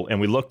Google, and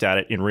we looked at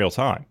it in real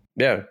time.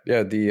 Yeah.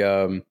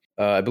 The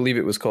I believe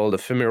it was called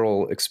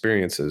ephemeral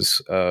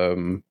experiences.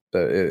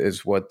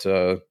 Is what.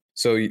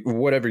 So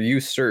whatever you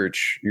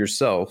search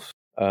yourself,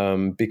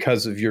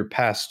 because of your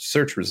past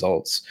search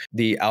results,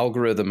 the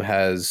algorithm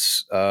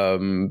has, shall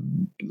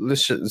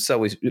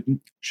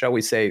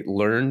we say,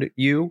 learned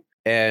you,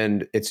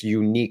 and it's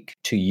unique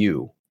to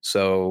you.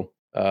 So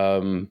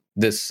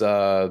this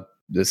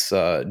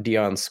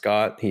Dion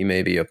Scott, he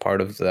may be a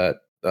part of that,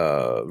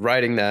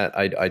 writing that.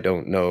 I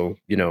don't know,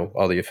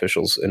 all the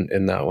officials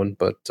in that one,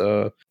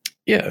 but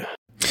yeah.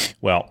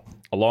 Well,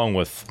 along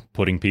with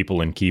putting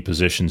people in key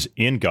positions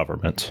in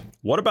government,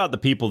 what about the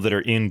people that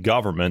are in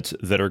government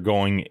that are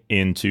going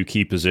into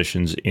key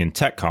positions in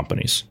tech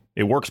companies?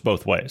 It works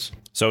both ways.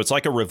 So it's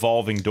like a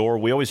revolving door.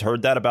 We always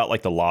heard that about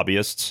like the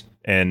lobbyists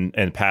and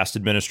past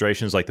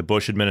administrations, like the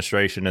Bush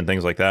administration and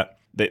things like that.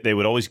 They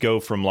would always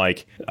go from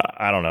like,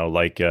 I don't know,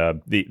 like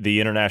the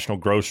International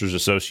Grocers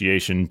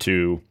Association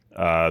to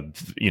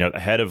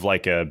head of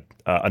like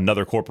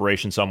another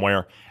corporation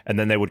somewhere, and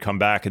then they would come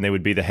back and they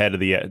would be the head of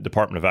the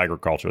Department of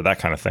Agriculture, that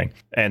kind of thing.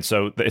 And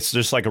so it's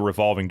just like a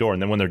revolving door.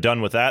 And then when they're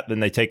done with that, then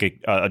they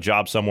take a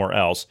job somewhere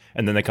else,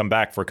 and then they come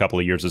back for a couple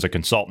of years as a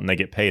consultant. They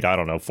get paid, I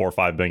don't know, $4 or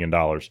 $5 billion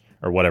or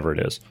whatever it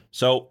is.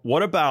 So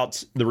what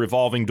about the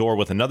revolving door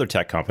with another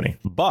tech company?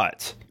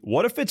 But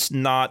what if it's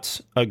not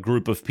a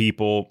group of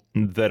people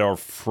that are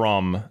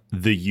from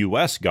the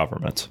U.S.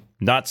 government?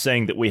 Not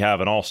saying that we have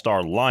an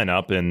all-star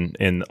lineup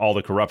in all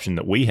the corruption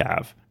that we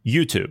have.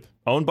 YouTube,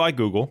 owned by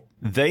Google,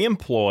 they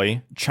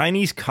employ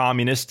Chinese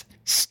Communist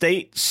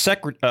State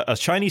Secretary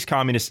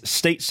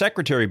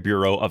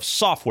Bureau of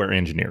Software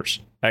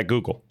Engineers at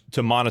Google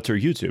to monitor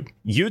YouTube.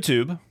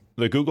 YouTube,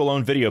 the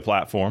Google-owned video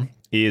platform,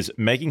 is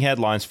making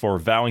headlines for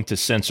vowing to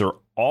censor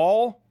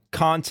all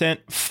content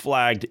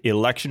flagged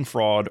election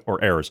fraud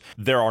or errors.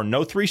 There are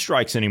no 3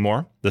 strikes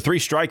anymore. The 3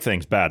 strike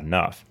thing's bad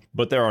enough,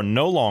 but there are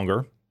no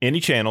longer any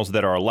channels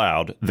that are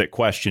allowed that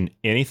question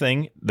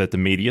anything that the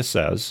media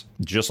says,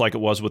 just like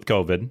it was with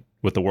COVID,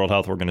 with the World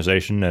Health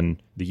Organization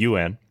and the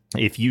UN.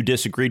 If you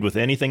disagreed with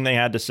anything they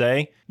had to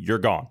say, you're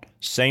gone.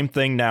 Same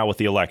thing now with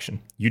the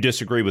election. You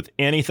disagree with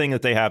anything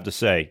that they have to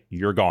say,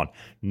 you're gone.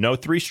 No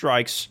 3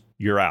 strikes,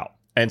 you're out.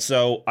 And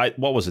so,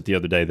 what was it the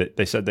other day that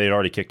they said they had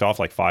already kicked off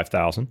like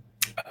 5,000?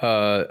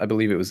 I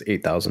believe it was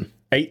 8,000.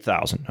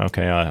 8,000.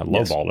 Okay, I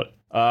lowballed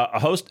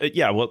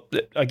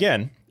it.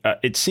 Again,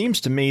 it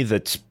seems to me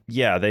that,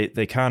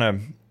 they kind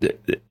of,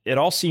 it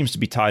all seems to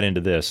be tied into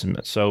this.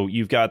 So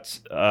you've got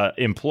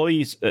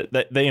employees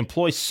that they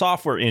employ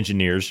software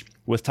engineers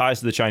with ties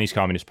to the Chinese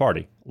Communist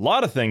Party. A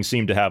lot of things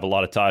seem to have a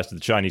lot of ties to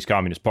the Chinese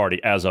Communist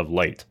Party as of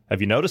late.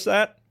 Have you noticed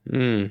that?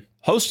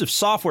 Hosts of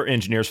software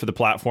engineers for the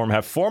platform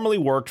have formerly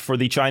worked for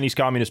the Chinese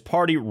Communist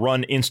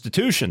Party-run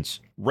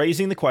institutions,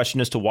 raising the question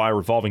as to why a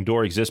revolving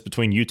door exists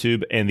between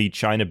YouTube and the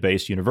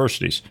China-based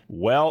universities.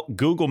 Well,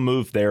 Google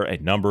moved there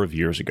a number of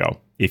years ago,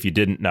 if you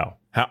didn't know.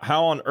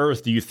 How on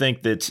earth do you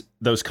think that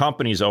those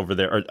companies over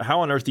there, or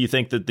how on earth do you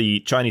think that the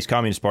Chinese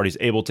Communist Party is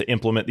able to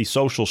implement the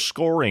social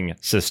scoring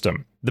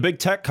system? The big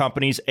tech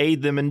companies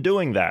aid them in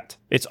doing that.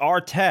 It's our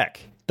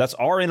tech. That's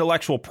our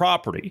intellectual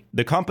property.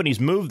 The companies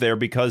move there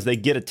because they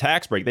get a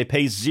tax break. They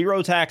pay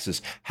zero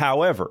taxes.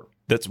 However,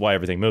 that's why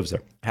everything moves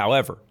there.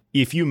 However,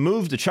 if you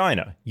move to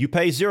China, you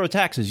pay zero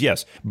taxes,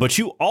 yes, but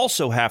you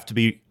also have to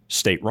be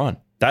state-run.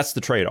 That's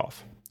the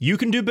trade-off. You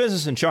can do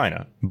business in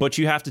China, but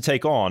you have to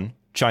take on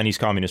Chinese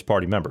Communist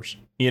Party members.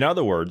 In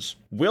other words,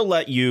 we'll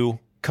let you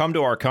come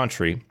to our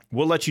country.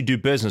 We'll let you do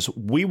business.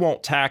 We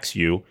won't tax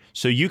you,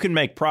 so you can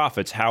make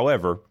profits.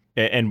 However,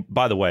 and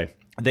by the way,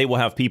 they will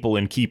have people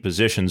in key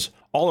positions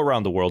all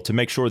around the world to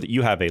make sure that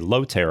you have a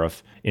low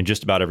tariff in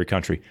just about every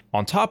country.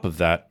 On top of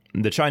that,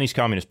 the Chinese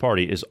Communist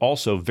Party is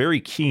also very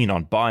keen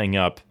on buying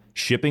up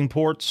shipping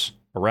ports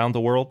around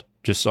the world,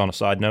 just on a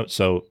side note,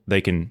 so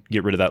they can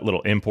get rid of that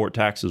little import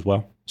tax as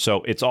well.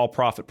 So it's all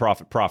profit,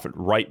 profit, profit,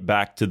 right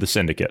back to the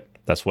syndicate.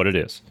 That's what it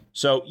is.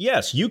 So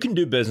yes, you can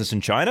do business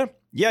in China.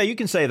 Yeah, you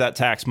can save that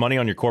tax money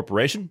on your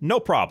corporation, no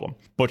problem.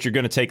 But you're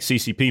going to take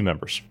CCP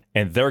members,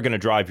 and they're going to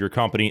drive your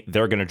company.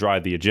 They're going to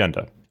drive the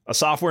agenda. A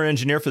software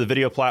engineer for the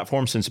video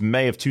platform since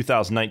May of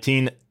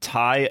 2019,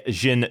 Tai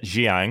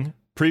Jinjiang,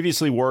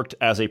 previously worked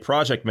as a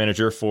project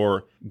manager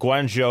for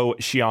Guangzhou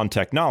Xi'an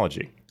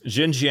Technology.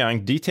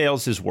 Jinjiang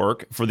details his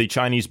work for the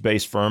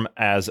Chinese-based firm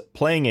as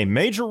playing a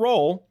major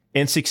role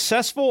in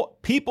successful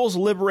People's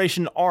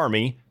Liberation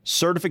Army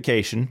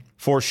certification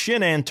for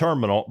Xinan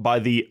Terminal by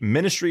the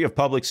Ministry of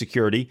Public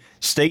Security,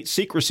 State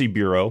Secrecy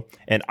Bureau,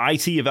 and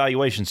IT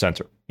Evaluation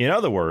Center. In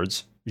other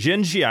words,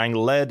 Jinjiang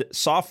led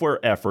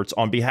software efforts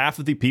on behalf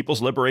of the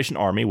People's Liberation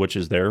Army, which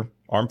is their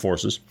armed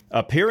forces,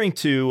 appearing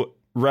to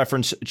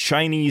reference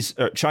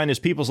China's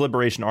People's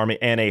Liberation Army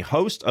and a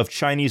host of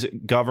Chinese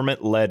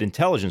government-led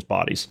intelligence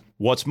bodies.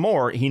 What's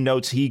more, he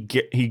notes he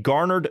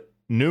garnered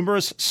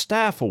numerous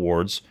staff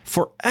awards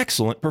for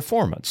excellent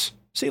performance.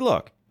 See,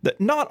 look,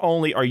 that not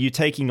only are you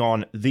taking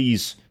on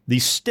these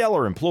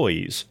stellar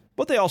employees,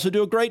 but they also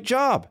do a great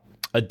job.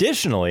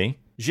 Additionally,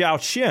 Zhao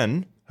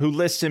Xin, who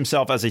lists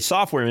himself as a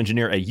software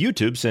engineer at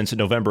YouTube since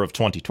November of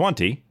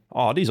 2020,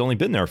 he's only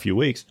been there a few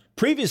weeks,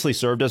 previously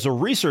served as a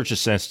research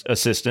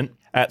assistant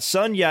at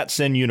Sun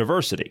Yat-sen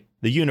University.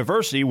 The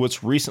university,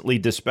 which recently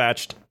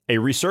dispatched a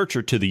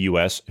researcher to the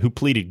U.S. who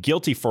pleaded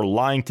guilty for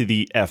lying to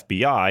the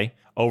FBI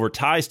over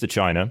ties to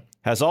China,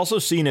 has also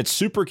seen its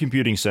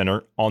supercomputing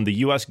center on the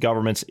U.S.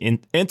 government's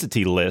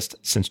entity list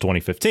since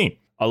 2015,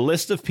 a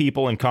list of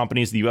people and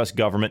companies the U.S.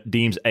 government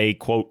deems a,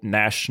 quote,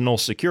 national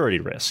security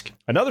risk.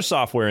 Another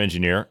software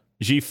engineer,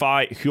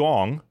 Zhifei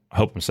Huang, I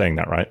hope I'm saying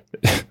that right,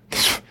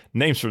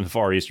 names from the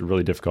Far East are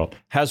really difficult,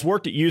 has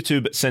worked at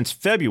YouTube since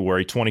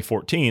February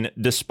 2014,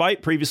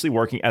 despite previously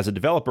working as a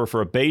developer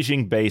for a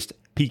Beijing-based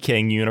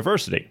Peking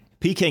University.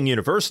 Peking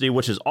University,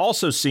 which has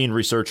also seen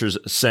researchers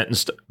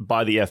sentenced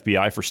by the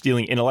FBI for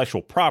stealing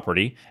intellectual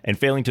property and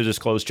failing to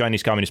disclose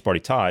Chinese Communist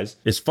Party ties,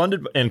 is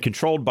funded and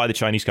controlled by the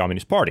Chinese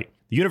Communist Party.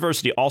 The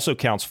university also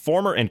counts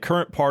former and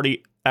current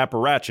party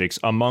apparatchiks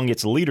among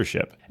its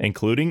leadership,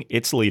 including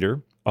its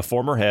leader, a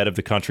former head of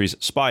the country's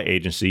spy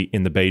agency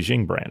in the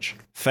Beijing branch.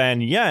 Fan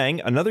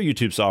Yang, another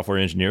YouTube software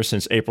engineer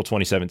since April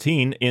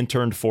 2017,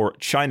 interned for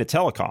China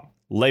Telecom,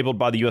 labeled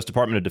by the U.S.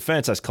 Department of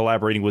Defense as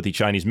collaborating with the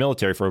Chinese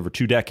military for over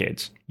 2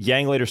 decades.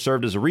 Yang later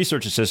served as a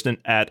research assistant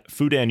at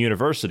Fudan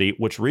University,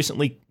 which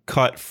recently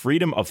cut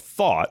freedom of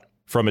thought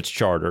from its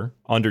charter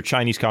under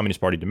Chinese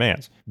Communist Party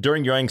demands.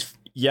 During Yang's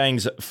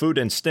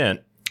Fudan stint,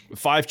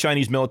 5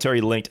 Chinese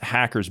military-linked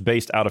hackers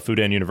based out of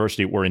Fudan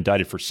University were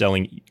indicted for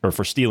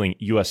stealing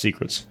U.S.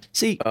 secrets.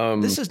 See,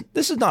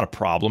 this is not a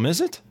problem, is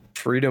it?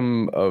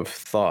 Freedom of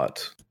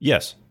thought.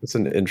 Yes. That's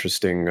an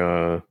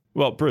interesting...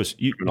 Well, Bruce,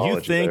 you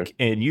think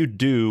there. And you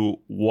do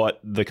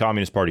what the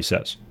Communist Party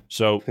says.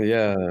 So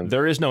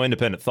there is no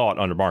independent thought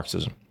under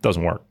Marxism.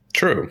 Doesn't work.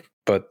 True.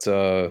 But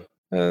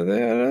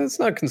it's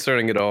not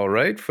concerning at all,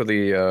 right? For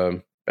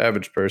the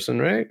average person,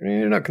 right? I mean,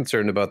 you're not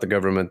concerned about the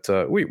government.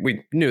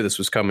 We knew this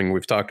was coming.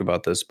 We've talked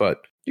about this, but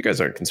you guys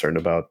aren't concerned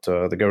about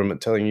the government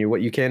telling you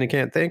what you can and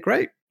can't think,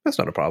 right? That's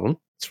not a problem.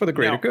 It's for the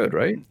greater good,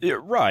 right?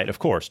 Right, of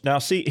course. Now,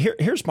 see,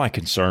 here's my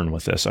concern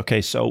with this.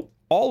 Okay, so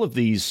all of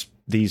these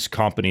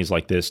companies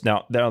like this,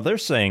 now they're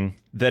saying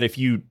that if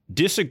you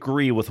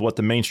disagree with what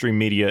the mainstream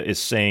media is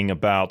saying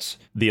about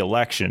the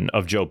election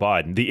of Joe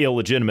Biden, the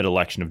illegitimate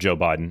election of Joe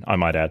Biden, I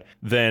might add,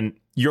 then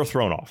you're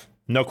thrown off.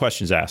 No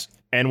questions asked.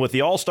 And with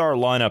the all-star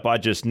lineup I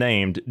just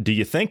named, do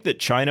you think that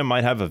China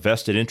might have a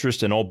vested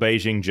interest in old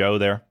Beijing Joe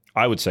there?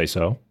 I would say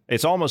so.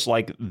 It's almost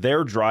like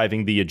they're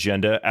driving the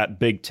agenda at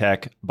big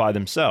tech by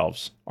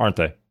themselves, aren't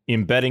they?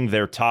 Embedding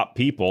their top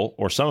people,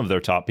 or some of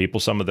their top people,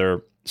 some of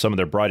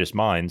their brightest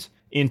minds,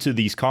 into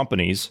these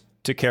companies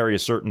to carry a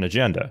certain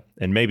agenda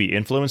and maybe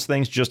influence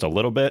things just a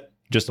little bit.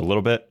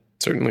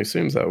 Certainly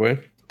seems that way.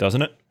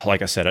 Doesn't it?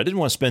 Like I said, I didn't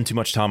want to spend too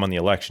much time on the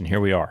election.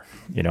 Here we are,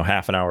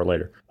 half an hour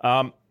later.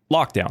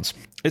 Lockdowns.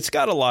 It's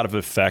got a lot of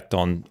effect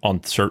on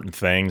certain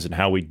things and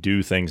how we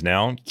do things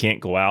now. You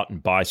can't go out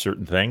and buy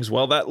certain things.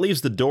 Well, that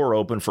leaves the door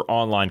open for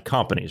online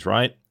companies,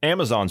 right?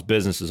 Amazon's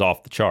business is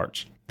off the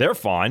charts. They're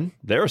fine.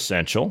 They're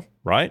essential,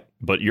 right?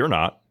 But you're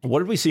not. What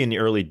did we see in the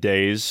early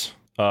days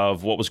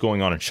of what was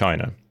going on in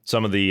China?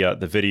 Some of the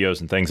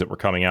videos and things that were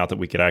coming out that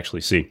we could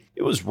actually see.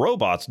 It was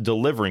robots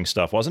delivering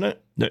stuff, wasn't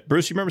it?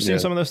 Bruce, you remember seeing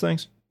some of those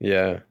things?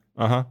 Yeah.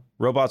 Uh-huh.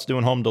 Robots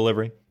doing home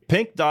delivery.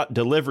 Pink Dot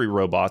delivery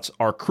robots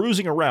are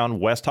cruising around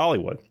West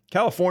Hollywood.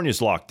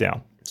 California's locked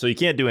down, so you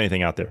can't do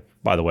anything out there.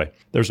 By the way,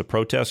 there's a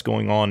protest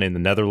going on in the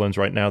Netherlands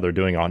right now. They're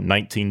doing a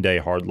 19-day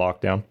hard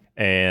lockdown,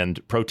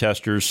 and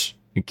protesters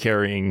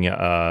carrying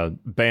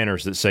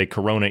banners that say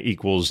Corona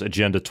equals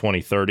Agenda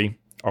 2030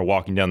 are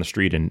walking down the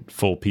street in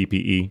full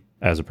PPE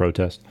as a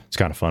protest. It's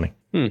kind of funny.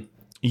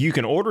 You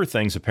can order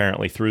things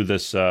apparently through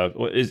this.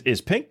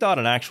 Is Pink Dot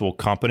an actual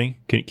company?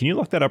 Can you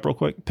look that up real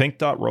quick? Pink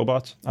Dot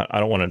Robots? I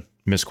don't want to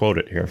misquote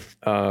it here.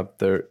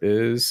 There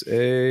is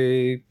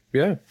a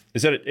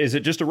Is it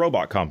just a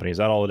robot company? Is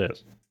that all it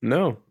is?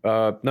 No,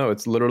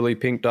 it's literally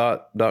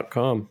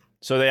pinkdot.com.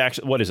 So they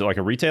actually, what is it, like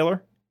a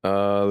retailer?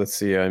 Let's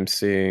see. I'm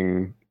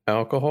seeing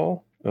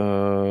alcohol.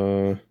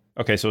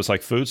 Okay, so it's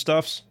like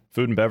foodstuffs,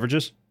 food and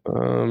beverages.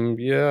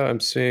 Yeah, I'm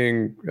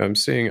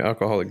seeing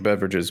alcoholic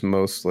beverages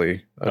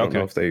mostly. I don't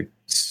know if they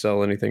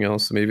sell anything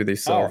else. Maybe they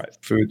sell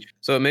food.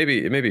 So it may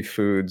be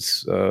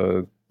foods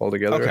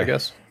altogether, I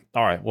guess.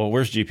 All right. Well,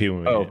 where's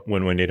GP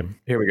when we need him?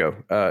 Here we go.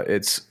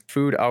 It's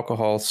food,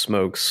 alcohol,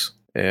 smokes,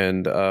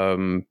 and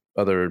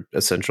other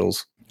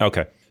essentials.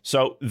 Okay.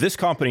 So this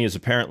company is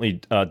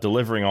apparently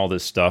delivering all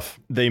this stuff.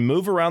 They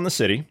move around the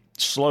city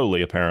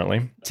slowly,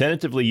 apparently,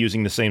 tentatively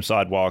using the same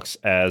sidewalks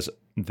as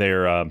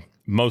their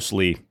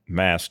mostly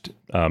masked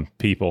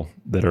people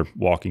that are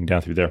walking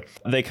down through there.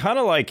 They kind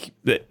of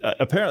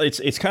apparently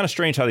it's kind of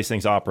strange how these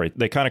things operate.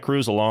 They kind of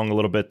cruise along a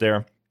little bit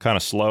there, kind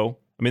of slow.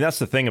 I mean, that's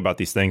the thing about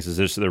these things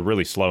is they're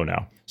really slow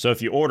now. So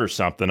if you order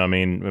something, I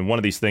mean, when one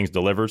of these things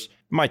delivers, it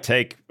might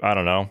take, I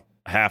don't know,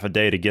 half a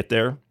day to get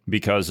there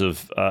because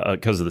of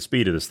the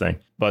speed of this thing.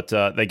 But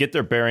they get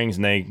their bearings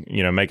and they,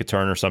 make a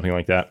turn or something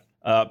like that.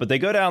 But they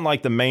go down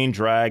like the main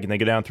drag and they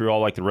go down through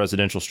all like the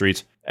residential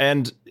streets.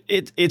 And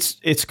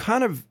it's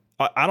kind of,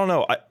 I don't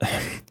know.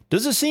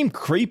 Does it seem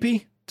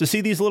creepy to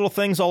see these little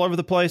things all over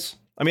the place?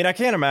 I mean, I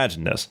can't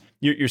imagine this.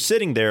 You're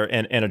sitting there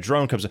and a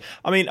drone comes in.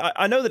 I mean,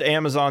 I know that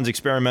Amazon's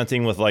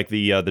experimenting with like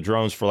the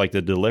drones for like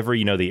the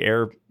delivery, the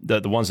air,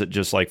 the ones that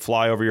just like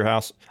fly over your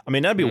house. I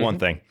mean, that'd be one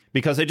thing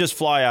because they just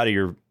fly out of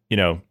your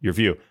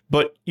view.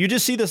 But you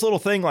just see this little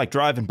thing like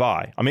driving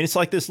by. I mean, it's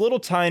like this little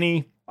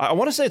tiny, I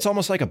want to say it's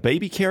almost like a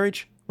baby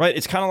carriage, right?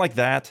 It's kind of like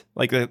that.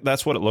 Like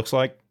that's what it looks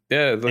like.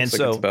 Yeah, it looks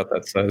like it's about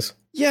that size.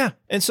 Yeah,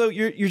 and so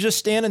you're just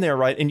standing there,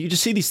 right? And you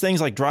just see these things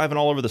like driving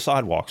all over the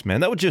sidewalks, man.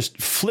 That would just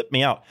flip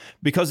me out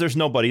because there's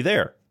nobody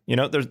there.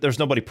 There's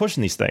nobody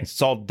pushing these things.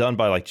 It's all done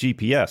by like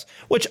GPS,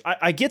 which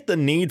I get the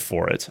need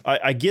for it.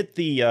 I get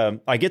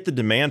the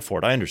demand for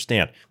it. I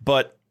understand,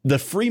 but the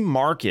free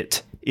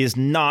market is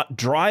not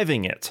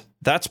driving it.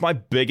 That's my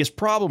biggest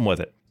problem with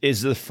it.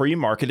 Is the free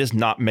market is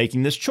not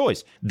making this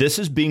choice. This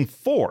is being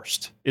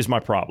forced. Is my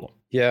problem.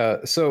 Yeah,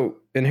 so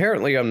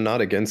inherently, I'm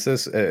not against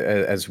this.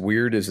 As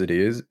weird as it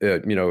is,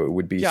 it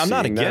would be. Yeah, I'm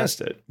not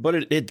against it, but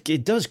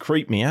it does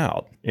creep me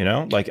out.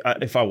 Like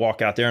if I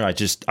walk out there and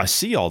I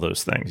see all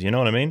those things. You know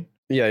what I mean?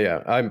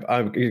 Yeah.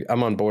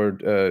 I'm on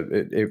board.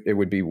 It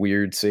would be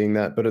weird seeing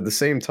that, but at the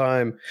same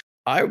time,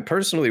 I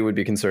personally would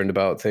be concerned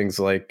about things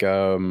like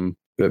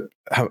what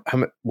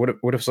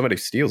if somebody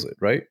steals it,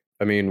 right?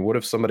 I mean, what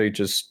if somebody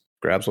just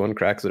grabs one,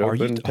 cracks it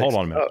open. Hold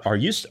on a minute.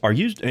 Are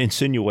you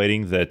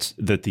insinuating that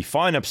the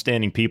fine,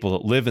 upstanding people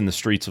that live in the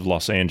streets of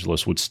Los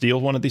Angeles would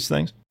steal one of these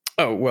things?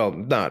 Oh, well,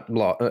 not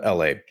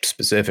L.A.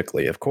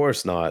 specifically. Of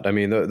course not. I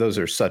mean, those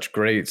are such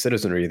great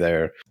citizenry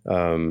there.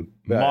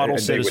 Model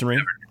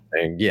citizenry.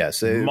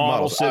 Yes.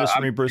 Model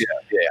citizenry, Bruce.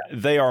 Yeah.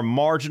 They are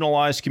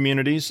marginalized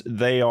communities.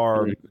 They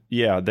are,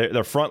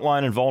 they're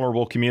frontline and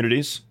vulnerable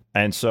communities.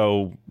 And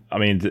so, I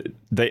mean,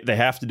 they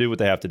have to do what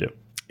they have to do.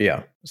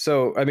 Yeah.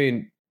 So, I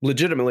mean,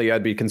 legitimately,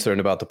 I'd be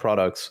concerned about the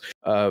products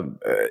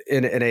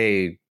in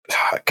a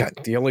God,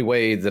 the only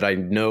way that I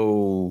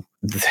know,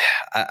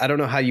 I don't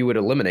know how you would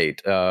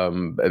eliminate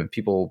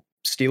people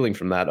stealing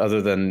from that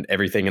other than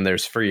everything in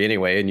there's free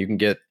anyway, and you can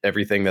get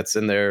everything that's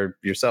in there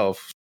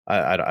yourself.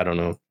 I don't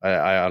know.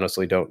 I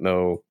honestly don't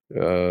know.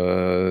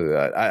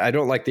 I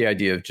don't like the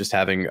idea of just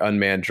having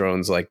unmanned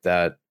drones like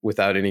that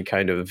without any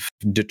kind of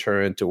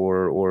deterrent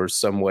or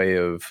some way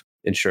of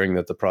ensuring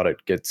that the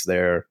product gets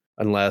there.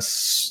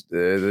 Unless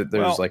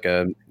there's like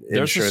a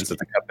insurance that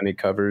the company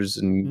covers,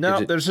 and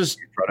there's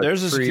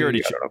a security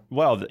check.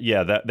 Well,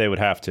 yeah, that they would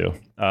have to,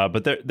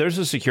 but there's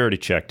a security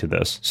check to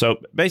this. So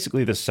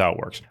basically, this is how it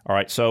works. All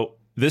right, so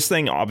this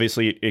thing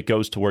obviously it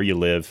goes to where you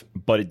live,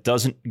 but it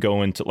doesn't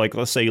go into, like,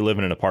 let's say you live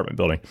in an apartment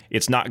building,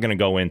 it's not going to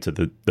go into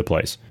the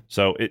place.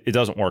 So it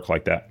doesn't work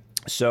like that.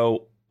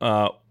 So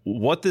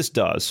what this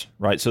does,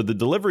 right? So the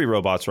delivery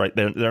robots, right?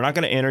 They're not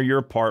going to enter your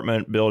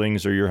apartment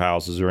buildings or your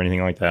houses or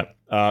anything like that.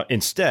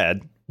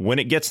 Instead, when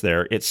it gets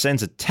there, it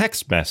sends a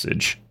text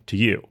message to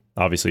you,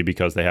 obviously,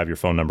 because they have your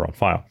phone number on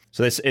file.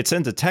 So it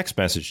sends a text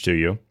message to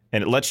you,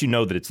 and it lets you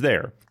know that it's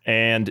there,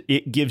 and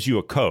it gives you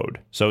a code.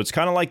 So it's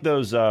kind of like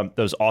those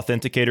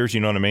authenticators, you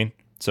know what I mean?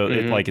 So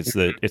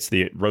it's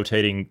the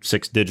rotating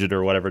 6-digit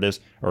or whatever it is,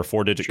 or a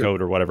 4-digit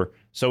code or whatever.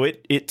 So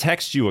it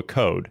texts you a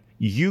code.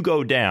 You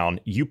go down,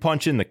 you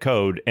punch in the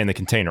code, and the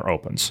container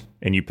opens,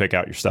 and you pick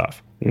out your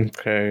stuff.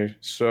 Okay,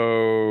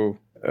 so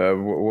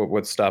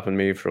what's stopping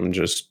me from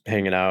just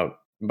hanging out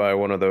by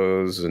one of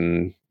those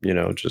and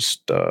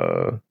just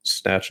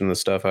snatching the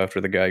stuff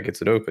after the guy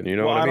gets it open? You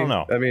know what I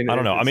mean? I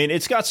don't know. I mean,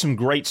 it's got some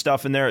great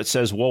stuff in there. It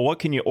says, well, what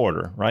can you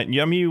order, right?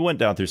 I mean, you went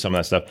down through some of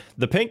that stuff.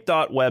 The Pink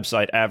Dot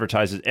website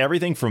advertises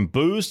everything from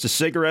booze to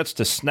cigarettes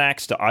to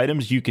snacks to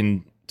items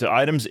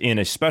in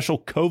a special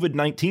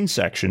COVID-19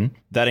 section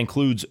that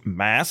includes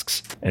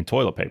masks and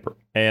toilet paper.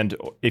 And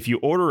if you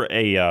order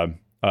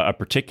a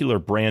particular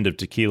brand of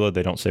tequila,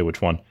 they don't say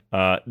which one,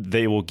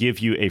 they will give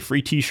you a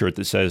free T-shirt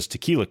that says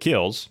 "Tequila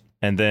Kills,"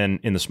 and then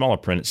in the smaller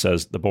print it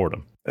says "The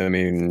Boredom." I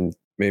mean,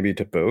 maybe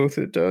to both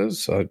it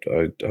does. I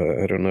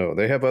don't know.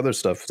 They have other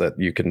stuff that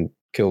you can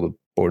kill the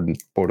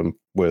boredom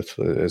with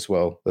as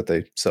well that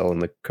they sell in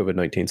the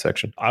COVID-19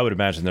 section. I would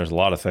imagine there's a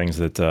lot of things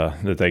that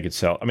they could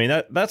sell. I mean,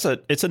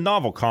 it's a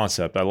novel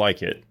concept. I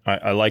like it.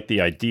 I like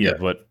the idea,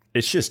 but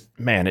it's just,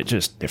 man,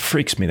 it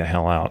freaks me the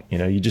hell out.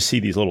 You just see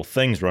these little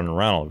things running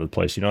around all over the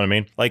place. You know what I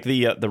mean? Like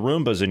the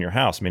Roombas in your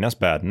house. I mean, that's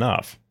bad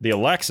enough. The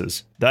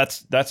Alexas,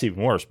 that's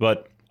even worse.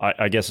 But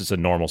I guess it's a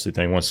normalcy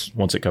thing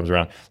once it comes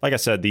around. Like I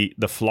said, the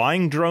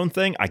flying drone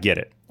thing, I get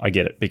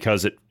it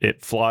because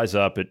it flies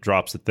up, it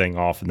drops the thing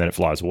off, and then it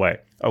flies away.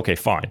 Okay,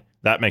 fine.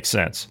 That makes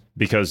sense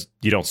because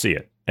you don't see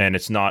it, and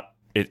it's not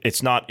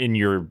in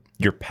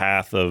your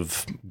path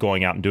of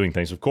going out and doing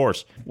things. Of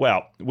course,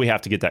 well, we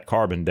have to get that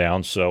carbon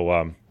down,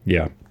 so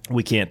yeah,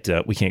 we can't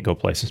go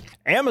places.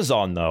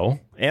 Amazon, though,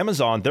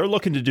 they're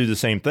looking to do the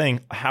same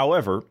thing.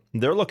 However,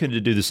 they're looking to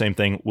do the same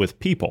thing with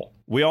people.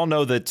 We all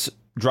know that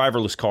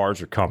driverless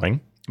cars are coming,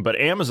 but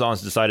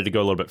Amazon's decided to go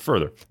a little bit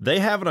further. They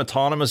have an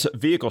autonomous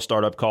vehicle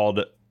startup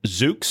called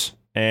Zoox,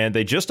 and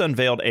they just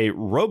unveiled a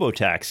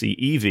robotaxi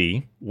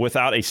EV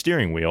without a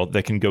steering wheel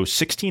that can go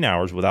 16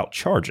 hours without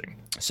charging.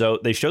 So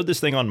they showed this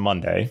thing on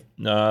Monday.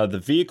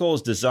 The vehicle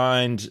is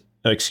designed,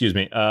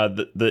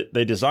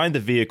 they designed the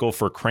vehicle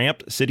for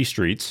cramped city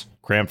streets.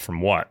 Cramped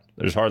from what?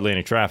 There's hardly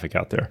any traffic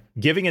out there.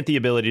 Giving it the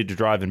ability to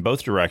drive in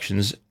both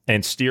directions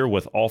and steer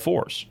with all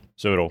fours.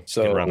 So it'll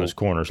get around those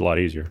corners a lot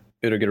easier.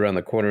 It'll get around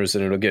the corners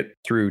and it'll get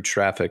through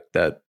traffic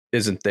that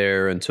isn't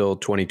there until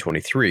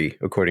 2023,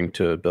 according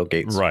to Bill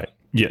Gates. Right.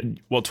 Yeah.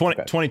 Well,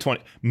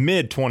 2020,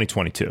 mid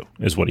 2022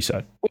 is what he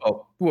said.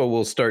 Well,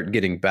 we'll start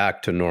getting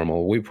back to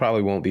normal. We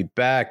probably won't be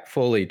back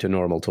fully to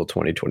normal till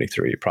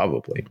 2023,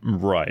 probably.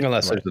 Right.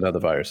 Unless there's another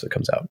virus that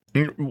comes out.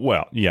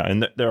 Well, yeah,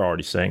 and they're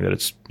already saying that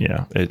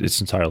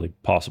it's entirely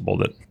possible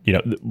that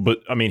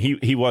but I mean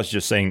he was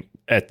just saying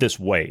at this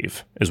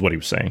wave is what he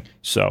was saying.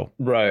 So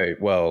right.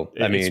 Well,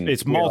 I mean,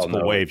 it's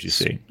multiple waves. You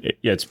see,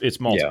 it's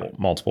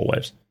multiple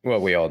waves. Well,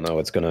 we all know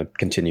it's going to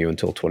continue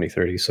until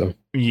 2030. So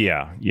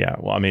yeah.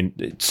 Well, I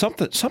mean,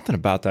 something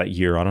about that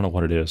year. I don't know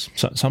what it is.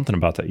 Something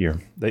about that year.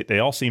 They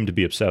all seem to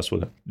be obsessed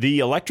with it. The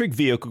electric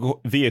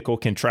vehicle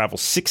can travel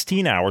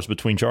 16 hours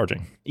between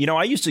charging.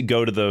 I used to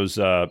go to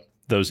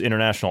those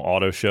international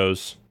auto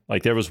shows.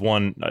 Like there was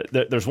one.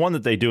 There's one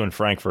that they do in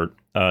Frankfurt,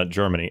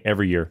 Germany,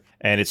 every year,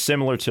 and it's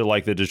similar to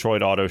like the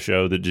Detroit Auto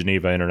Show, the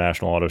Geneva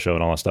International Auto Show,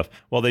 and all that stuff.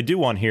 Well, they do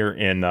one here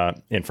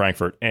in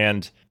Frankfurt,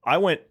 and I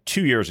went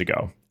 2 years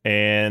ago.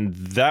 And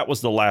that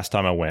was the last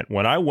time I went.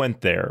 When I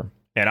went there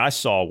and I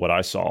saw what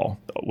I saw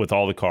with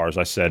all the cars,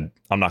 I said,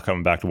 I'm not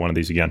coming back to one of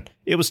these again.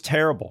 It was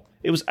terrible.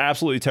 It was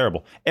absolutely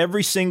terrible.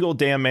 Every single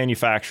damn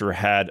manufacturer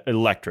had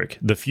electric.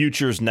 The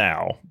future's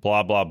now,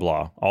 blah, blah,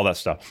 blah, all that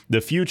stuff. The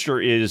future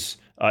is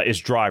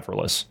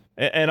driverless.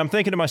 And I'm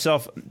thinking to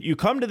myself, you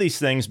come to these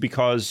things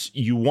because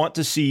you want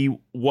to see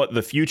what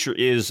the future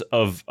is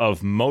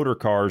of motor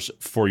cars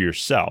for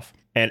yourself.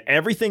 And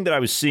everything that I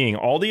was seeing,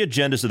 all the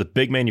agendas of the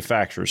big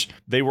manufacturers,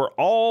 they were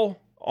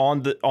all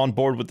on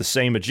board with the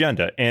same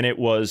agenda, and it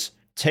was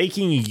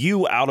taking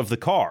you out of the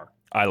car.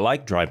 I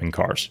like driving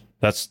cars.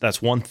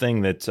 That's one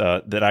thing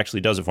that actually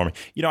does it for me.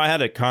 I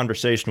had a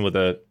conversation with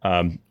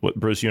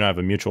Bruce. You and I have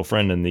a mutual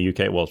friend in the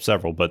UK. Well,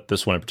 several, but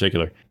this one in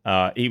particular.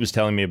 He was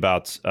telling me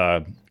about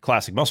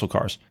classic muscle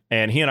cars,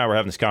 and he and I were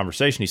having this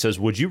conversation. He says,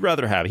 "Would you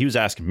rather have?" He was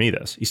asking me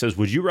this. He says,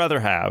 "Would you rather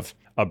have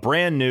a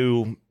brand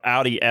new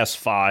Audi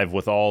S5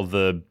 with all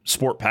the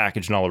sport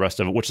package and all the rest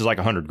of it, which is like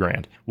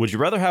 $100,000? Would you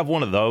rather have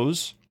one of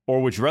those,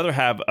 or would you rather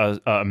have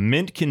a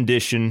mint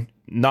condition,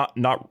 not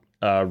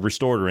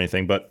restored or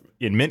anything, but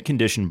in mint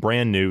condition,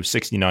 brand new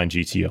 69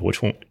 GTO,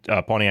 which one,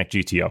 Pontiac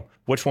GTO,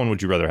 which one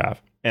would you rather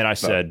have?" And I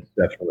said,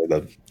 definitely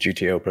the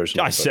GTO person.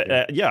 I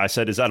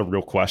said, "Is that a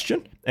real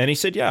question?" And he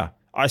said, "Yeah."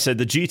 I said,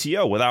 "The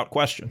GTO without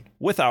question.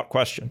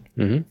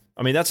 Mm-hmm.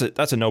 I mean, that's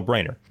a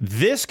no-brainer.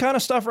 This kind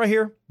of stuff right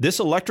here, this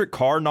electric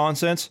car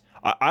nonsense,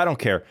 I don't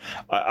care.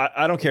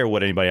 I don't care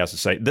what anybody has to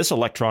say. This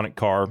electronic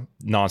car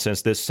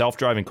nonsense, this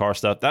self-driving car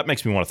stuff, that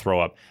makes me want to throw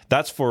up.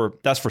 That's for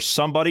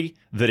somebody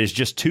that is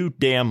just too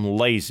damn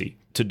lazy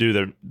to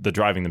do the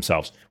driving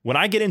themselves. When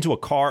I get into a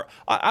car,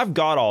 I've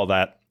got all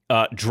that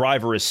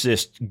driver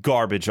assist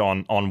garbage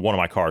on one of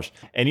my cars.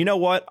 And you know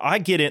what? I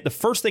get in. The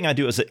first thing I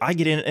do is that I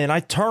get in and I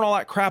turn all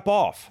that crap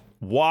off.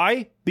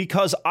 Why?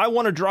 Because I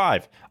want to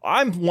drive.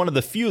 I'm one of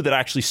the few that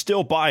actually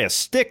still buy a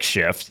stick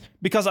shift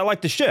because I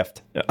like to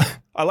shift.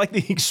 I like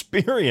the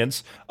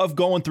experience of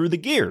going through the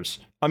gears.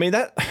 I mean,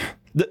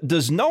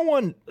 does no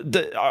one,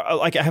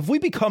 like, have we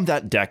become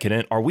that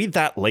decadent? Are we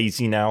that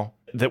lazy now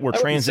that we're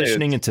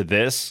transitioning into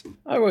this?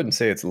 I wouldn't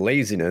say it's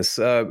laziness.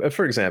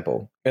 For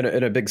example,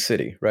 in a big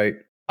city, right?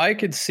 I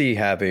could see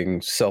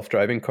having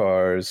self-driving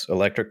cars,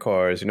 electric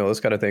cars, those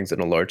kind of things in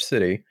a large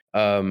city.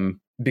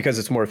 Because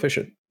it's more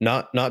efficient,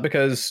 not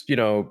because you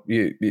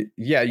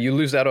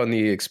lose out on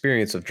the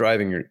experience of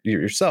driving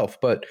yourself,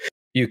 but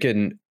you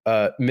can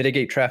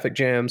mitigate traffic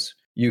jams.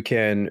 You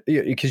can,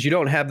 because you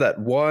don't have that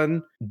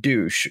one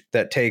douche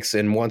that takes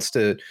and wants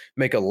to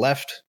make a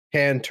left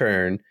hand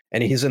turn,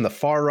 and he's in the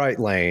far right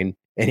lane,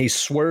 and he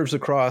swerves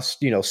across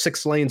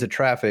 6 lanes of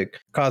traffic,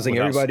 causing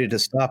everybody to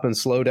stop and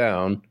slow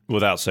down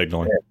without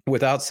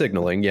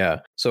signaling. Yeah.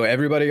 So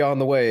everybody on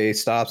the way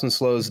stops and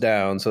slows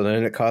down. So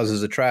then it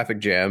causes a traffic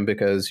jam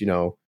because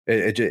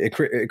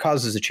it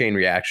causes a chain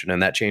reaction,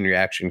 and that chain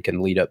reaction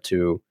can lead up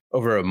to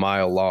over a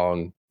mile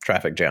long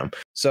traffic jam.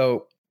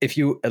 So if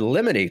you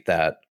eliminate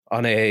that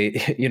on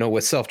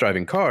with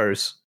self-driving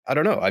cars, I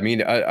don't know. I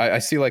mean, I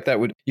see like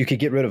you could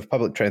get rid of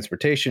public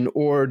transportation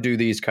or do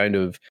these kind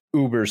of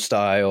Uber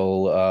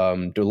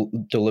style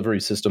delivery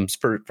systems.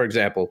 For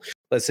example,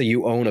 let's say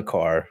you own a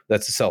car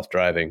that's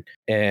self-driving,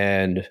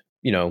 and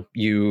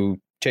you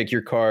take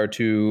your car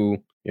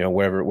to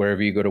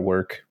wherever you go to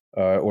work,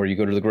 or you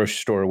go to the grocery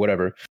store or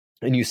whatever,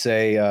 and you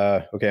say,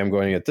 okay, I'm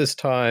going at this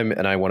time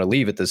and I want to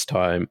leave at this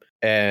time,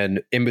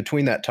 and in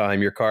between that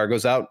time your car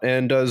goes out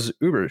and does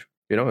Uber,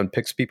 and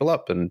picks people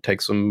up and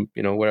takes them,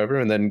 whatever,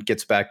 and then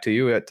gets back to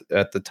you at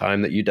the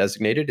time that you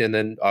designated, and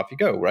then off you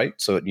go, right?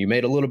 So you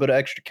made a little bit of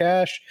extra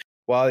cash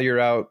while you're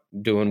out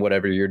doing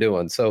whatever you're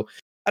doing. So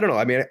I don't know.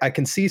 I mean, I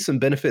can see some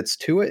benefits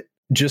to it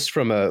just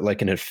from an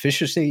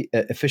efficiency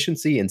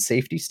and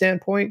safety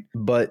standpoint,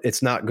 but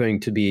it's not going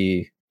to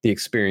be the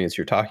experience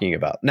you're talking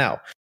about. Now,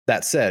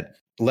 that said,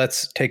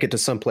 let's take it to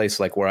someplace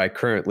like where I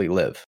currently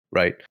live,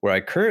 right? Where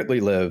I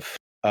currently live,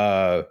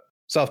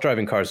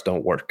 self-driving cars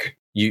don't work.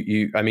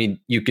 I mean,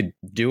 you could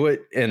do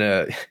it in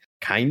a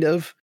kind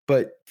of,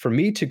 but for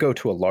me to go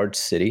to a large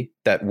city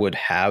that would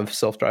have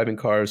self-driving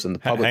cars and the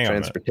public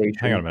transportation.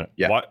 Hang on a minute.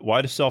 Yeah.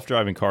 Why do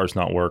self-driving cars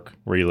not work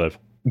where you live?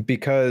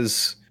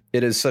 Because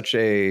it is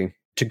to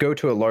go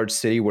to a large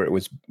city where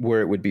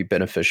it would be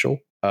beneficial.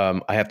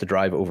 I have to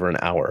drive over an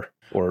hour.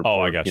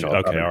 I got you.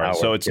 Okay, all right.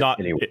 So it's not.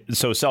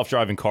 So a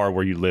self-driving car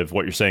where you live,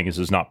 what you're saying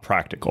is not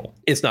practical.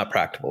 It's not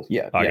practical.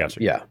 Yeah, I got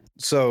you. Yeah.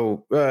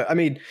 So I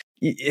mean,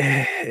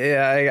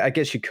 I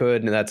guess you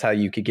could, and that's how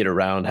you could get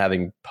around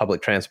having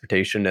public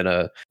transportation in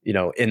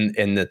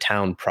in the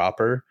town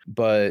proper.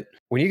 But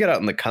when you get out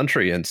in the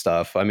country and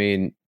stuff, I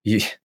mean,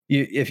 if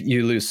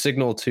you lose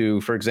signal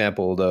to, for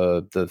example,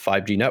 the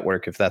 5G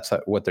network, if that's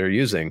what they're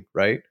using,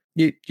 right?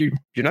 You're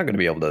not going to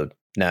be able to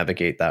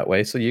navigate that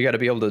way. So you got to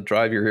be able to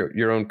drive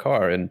your own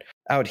car. And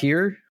out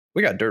here,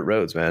 we got dirt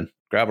roads, man,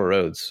 gravel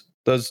roads.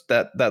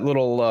 That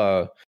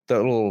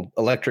little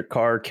electric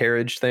car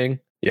carriage thing.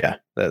 Yeah,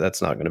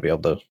 that's not going to be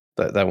able to.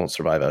 That won't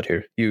survive out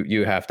here.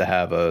 You have to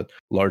have a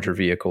larger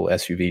vehicle,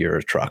 SUV or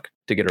a truck,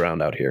 to get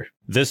around out here.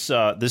 This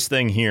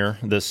thing here,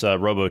 this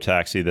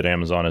robo-taxi that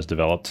Amazon has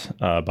developed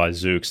by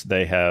Zoox,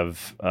 they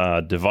have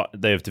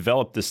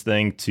developed this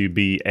thing to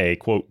be a,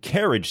 quote,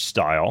 carriage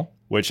style,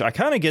 which I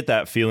kind of get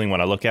that feeling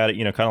when I look at it,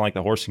 kind of like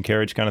the horse and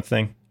carriage kind of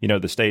thing.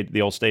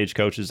 The old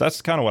stagecoaches.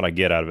 That's kind of what I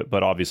get out of it,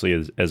 but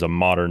obviously as a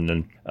modern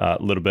and a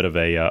little bit of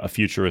a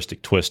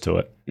futuristic twist to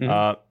it.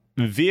 Mm-hmm.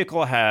 The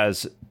vehicle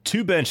has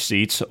 2 bench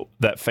seats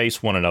that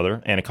face one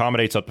another and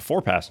accommodates up to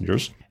 4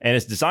 passengers, and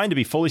it's designed to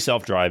be fully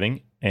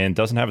self-driving and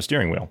doesn't have a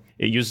steering wheel.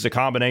 It uses a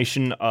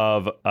combination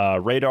of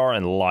radar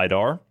and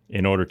LiDAR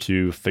in order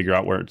to figure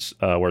out where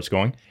it's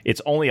going.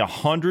 It's only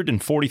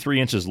 143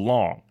 inches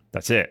long.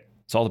 That's it.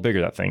 That's all the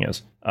bigger that thing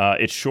is.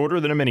 It's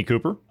shorter than a Mini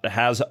Cooper. It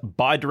has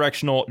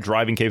bi-directional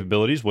driving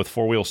capabilities with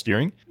 4-wheel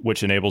steering,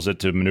 which enables it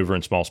to maneuver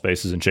in small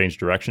spaces and change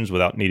directions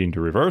without needing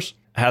to reverse.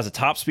 It has a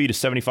top speed of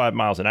 75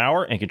 miles an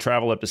hour and can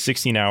travel up to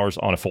 16 hours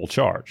on a full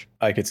charge.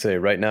 I could say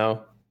right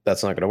now,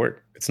 that's not going to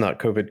work. It's not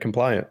COVID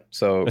compliant.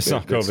 So it's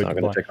not COVID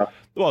compliant.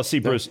 Well, see,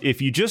 Bruce,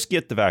 if you just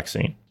get the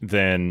vaccine,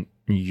 then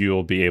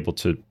you'll be able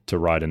to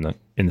ride in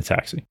the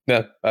taxi.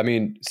 Yeah, I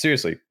mean,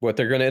 seriously, what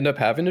they're going to end up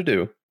having to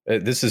do,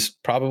 this is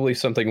probably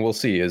something we'll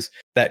see, is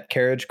that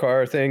carriage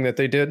car thing that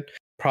they did.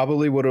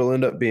 Probably what it'll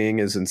end up being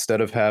is,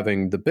 instead of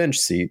having the bench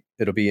seat,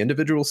 it'll be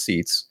individual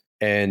seats,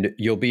 and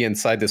you'll be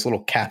inside this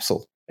little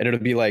capsule, and it'll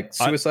be like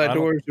suicide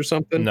doors or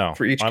something. No,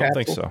 for each I capsule.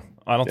 don't think so.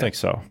 I don't think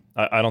so.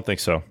 I don't think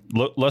so.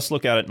 Let's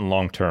look at it in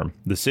long term.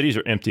 The cities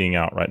are emptying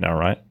out right now,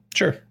 right?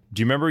 Sure.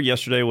 Do you remember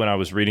yesterday when I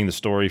was reading the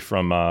story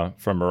from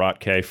Murat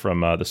K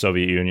from the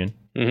Soviet Union?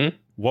 Mm-hmm.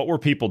 What were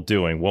people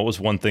doing? What was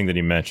one thing that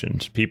he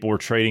mentioned? People were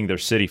trading their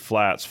city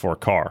flats for a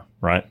car,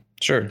 right?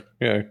 Sure.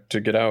 Yeah, to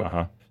get out.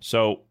 Uh-huh.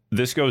 So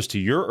this goes to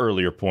your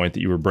earlier point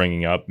that you were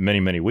bringing up many,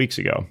 many weeks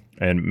ago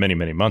and many,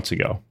 many months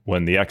ago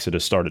when the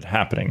exodus started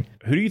happening.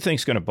 Who do you think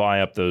is going to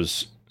buy up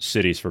those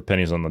cities for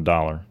pennies on the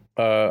dollar?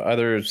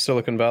 Either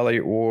Silicon Valley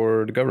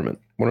or the government.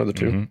 One of the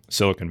two. Mm-hmm.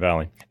 Silicon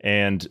Valley.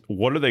 And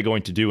what are they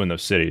going to do in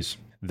those cities?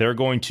 They're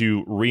going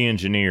to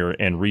re-engineer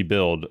and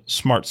rebuild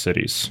smart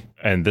cities.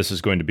 And this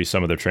is going to be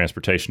some of their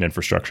transportation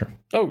infrastructure.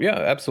 Oh, yeah,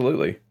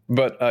 absolutely.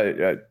 But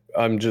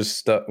I'm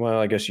just, well,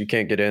 I guess you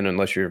can't get in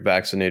unless you're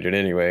vaccinated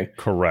anyway.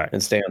 Correct.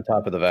 And stay on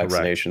top of the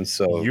vaccinations.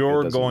 So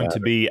you're going to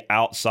be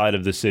outside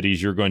of the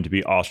cities. You're going to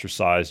be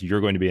ostracized.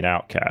 You're going to be an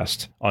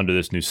outcast under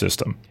this new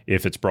system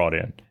if it's brought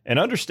in. And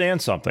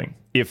understand something.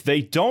 If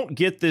they don't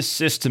get this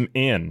system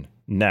in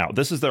now,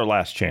 this is their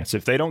last chance.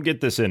 If they don't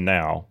get this in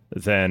now,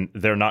 then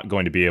they're not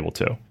going to be able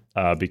to.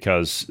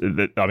 Because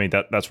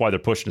that's why they're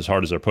pushing as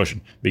hard as they're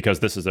pushing, because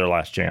this is their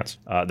last chance.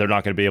 They're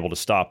not going to be able to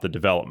stop the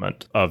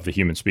development of the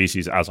human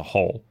species as a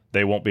whole.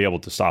 They won't be able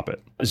to stop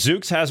it.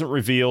 Zoox hasn't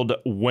revealed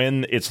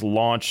when it will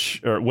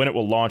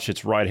launch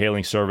its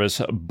ride-hailing service,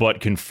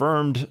 but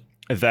confirmed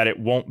that it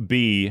won't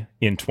be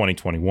in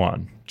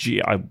 2021.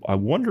 Gee, I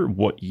wonder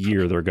what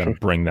year they're going to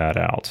bring that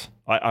out.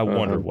 I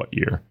wonder what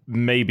year.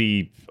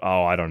 Maybe,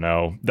 I don't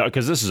know,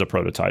 because this is a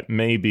prototype.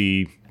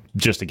 Maybe,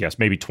 just a guess,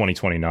 maybe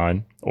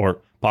 2029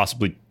 or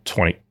possibly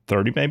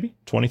 2030, maybe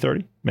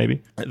 2030,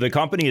 maybe. The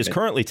company is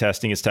currently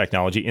testing its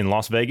technology in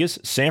Las Vegas,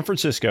 San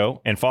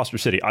Francisco, and Foster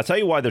City. I'll tell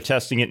you why they're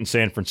testing it in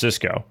San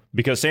Francisco,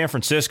 because San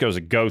Francisco is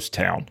a ghost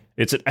town.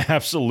 It's an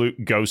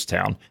absolute ghost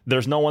town.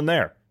 There's no one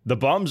there. The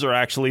bums are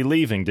actually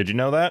leaving. Did you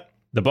know that?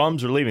 The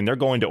bums are leaving. They're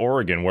going to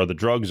Oregon, where the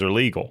drugs are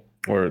legal.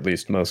 Or at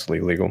least mostly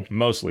legal.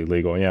 Mostly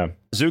legal, yeah.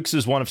 Zoox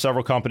is one of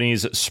several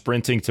companies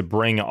sprinting to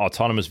bring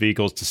autonomous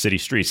vehicles to city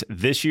streets.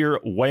 This year,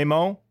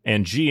 Waymo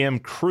and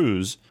GM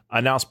Cruise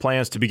announced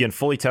plans to begin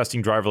fully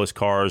testing driverless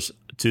cars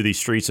to the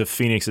streets of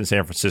Phoenix and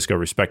San Francisco,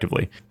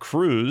 respectively.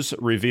 Cruise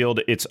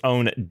revealed its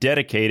own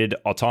dedicated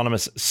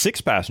autonomous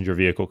 6-passenger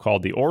vehicle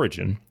called the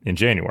Origin in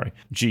January.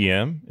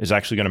 GM is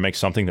actually going to make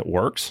something that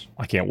works.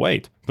 I can't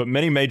wait. But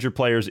many major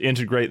players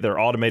integrate their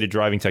automated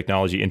driving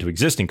technology into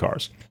existing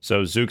cars.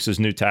 So Zoox's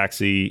new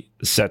taxi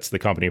sets the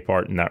company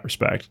apart in that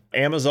respect.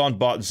 Amazon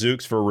bought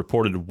Zoox for a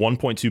reported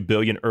 $1.2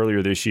 billion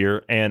earlier this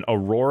year, and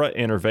Aurora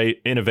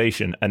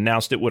Innovation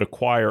announced it would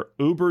acquire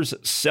Uber's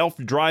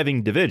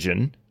self-driving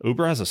division.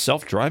 Uber has a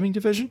self-driving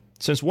division?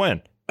 Since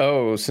when?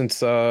 Oh, since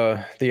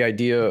the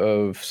idea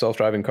of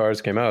self-driving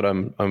cars came out,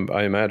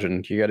 I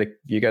imagine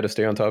you gotta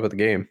stay on top of the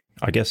game.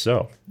 I guess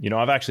so. You know,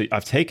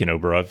 I've taken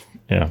Uber.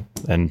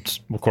 And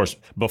of course,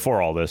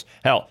 before all this,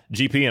 hell,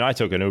 GP and I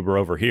took an Uber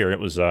over here. It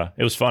was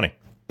funny.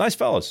 Nice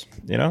fellas.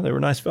 You know, they were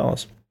nice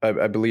fellas.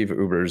 I believe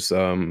Uber's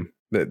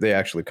they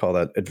actually call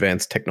that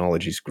Advanced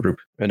Technologies Group,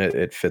 and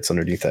it fits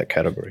underneath that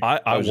category.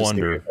 I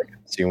wonder if I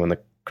can see when the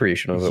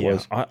creation of it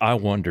was. I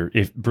wonder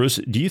if, Bruce,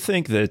 do you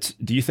think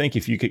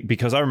if you could,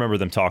 because I remember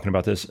them talking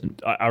about this.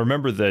 I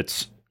remember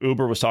that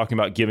Uber was talking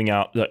about giving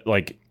out,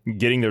 like,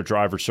 getting their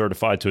drivers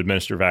certified to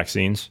administer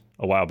vaccines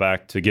a while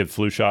back to give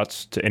flu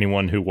shots to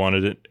anyone who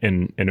wanted it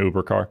in an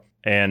Uber car.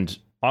 And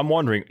I'm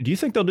wondering, do you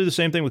think they'll do the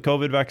same thing with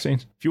COVID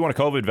vaccines? If you want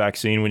a COVID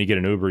vaccine when you get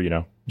an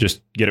Uber,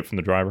 just get it from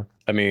the driver.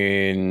 I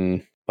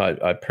mean,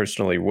 I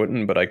personally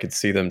wouldn't, but I could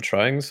see them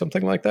trying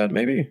something like that,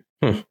 maybe.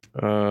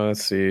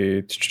 Let's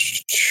see.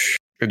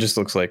 It just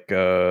looks like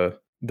they're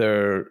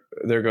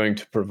going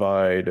to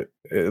provide.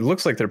 It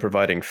looks like they're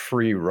providing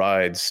free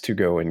rides to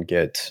go and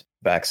get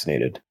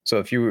vaccinated. So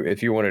if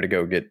you wanted to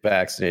go get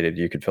vaccinated,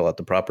 you could fill out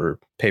the proper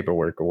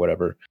paperwork or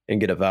whatever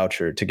and get a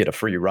voucher to get a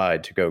free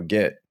ride to go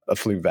get a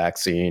flu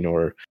vaccine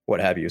or what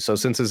have you. So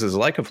since this is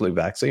like a flu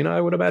vaccine,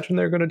 I would imagine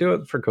they're going to do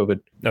it for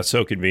COVID. That's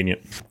so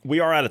convenient. We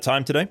are out of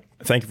time today.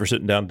 Thank you for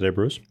sitting down today,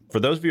 Bruce.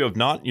 For those of you who have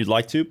not, you'd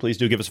like to, please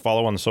do give us a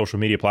follow on the social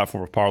media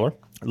platform of Parler.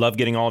 Love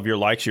getting all of your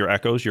likes, your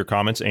echoes, your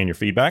comments, and your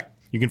feedback.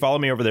 You can follow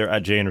me over there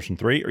at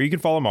JAnderson3, or you can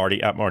follow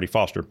Marty at Marty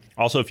Foster.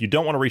 Also, if you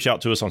don't want to reach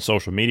out to us on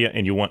social media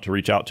and you want to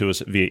reach out to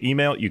us via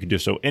email, you can do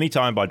so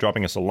anytime by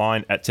dropping us a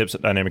line at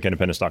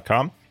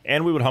tips@dynamicindependence.com.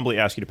 And we would humbly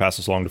ask you to pass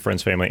this along to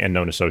friends, family, and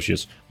known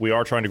associates. We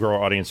are trying to grow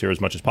our audience here as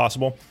much as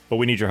possible, but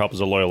we need your help as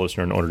a loyal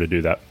listener in order to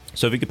do that.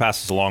 So if you could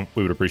pass this along,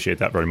 we would appreciate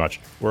that very much.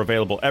 We're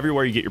available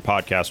everywhere you get your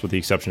podcasts with the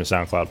exception of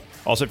SoundCloud.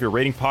 Also, if you're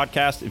rating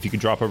podcasts, if you could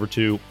drop over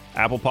to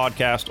Apple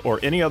Podcast or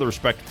any other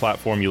respected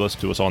platform you listen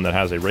to us on that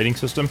has a rating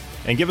system,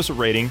 and give us a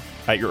rating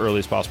at your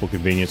earliest possible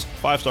convenience.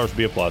 5 stars would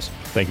be a plus.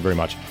 Thank you very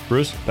much.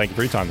 Bruce, thank you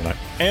for your time tonight.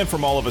 And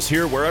from all of us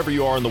here, wherever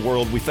you are in the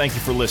world, we thank you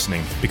for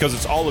listening, because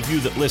it's all of you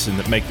that listen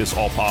that make this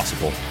all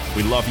possible.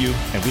 We love you,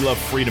 and we love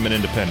freedom and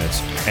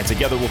independence. And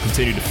together we'll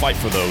continue to fight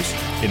for those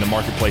in the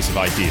marketplace of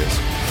ideas.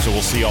 So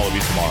we'll see all of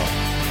you tomorrow.